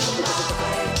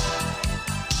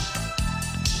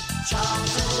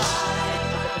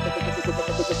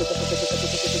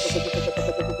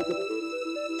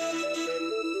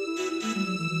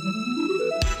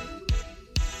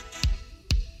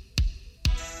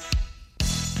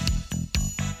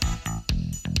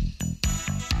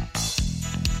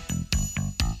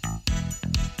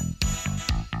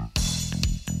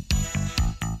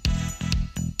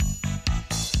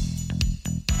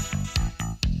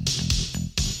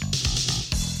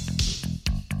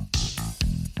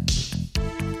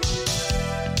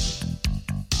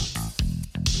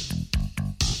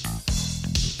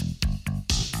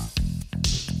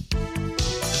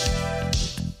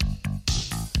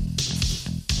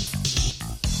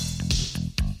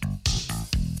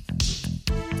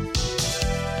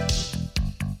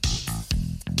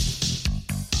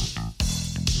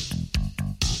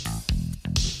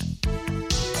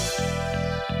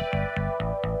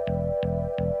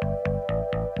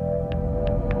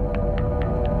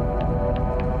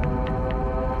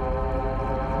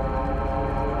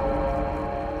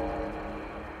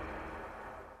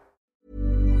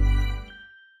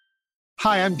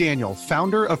 Hi, I'm Daniel,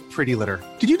 founder of Pretty Litter.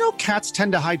 Did you know cats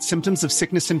tend to hide symptoms of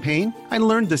sickness and pain? I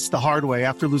learned this the hard way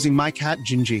after losing my cat,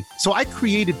 Gingy. So I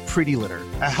created Pretty Litter,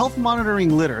 a health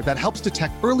monitoring litter that helps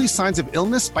detect early signs of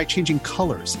illness by changing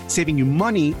colors, saving you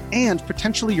money and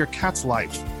potentially your cat's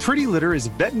life. Pretty Litter is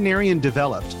veterinarian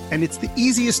developed, and it's the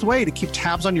easiest way to keep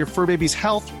tabs on your fur baby's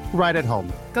health right at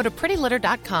home. Go to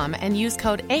prettylitter.com and use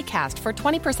code ACAST for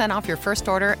 20% off your first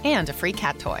order and a free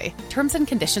cat toy. Terms and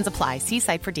conditions apply. See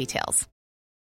site for details.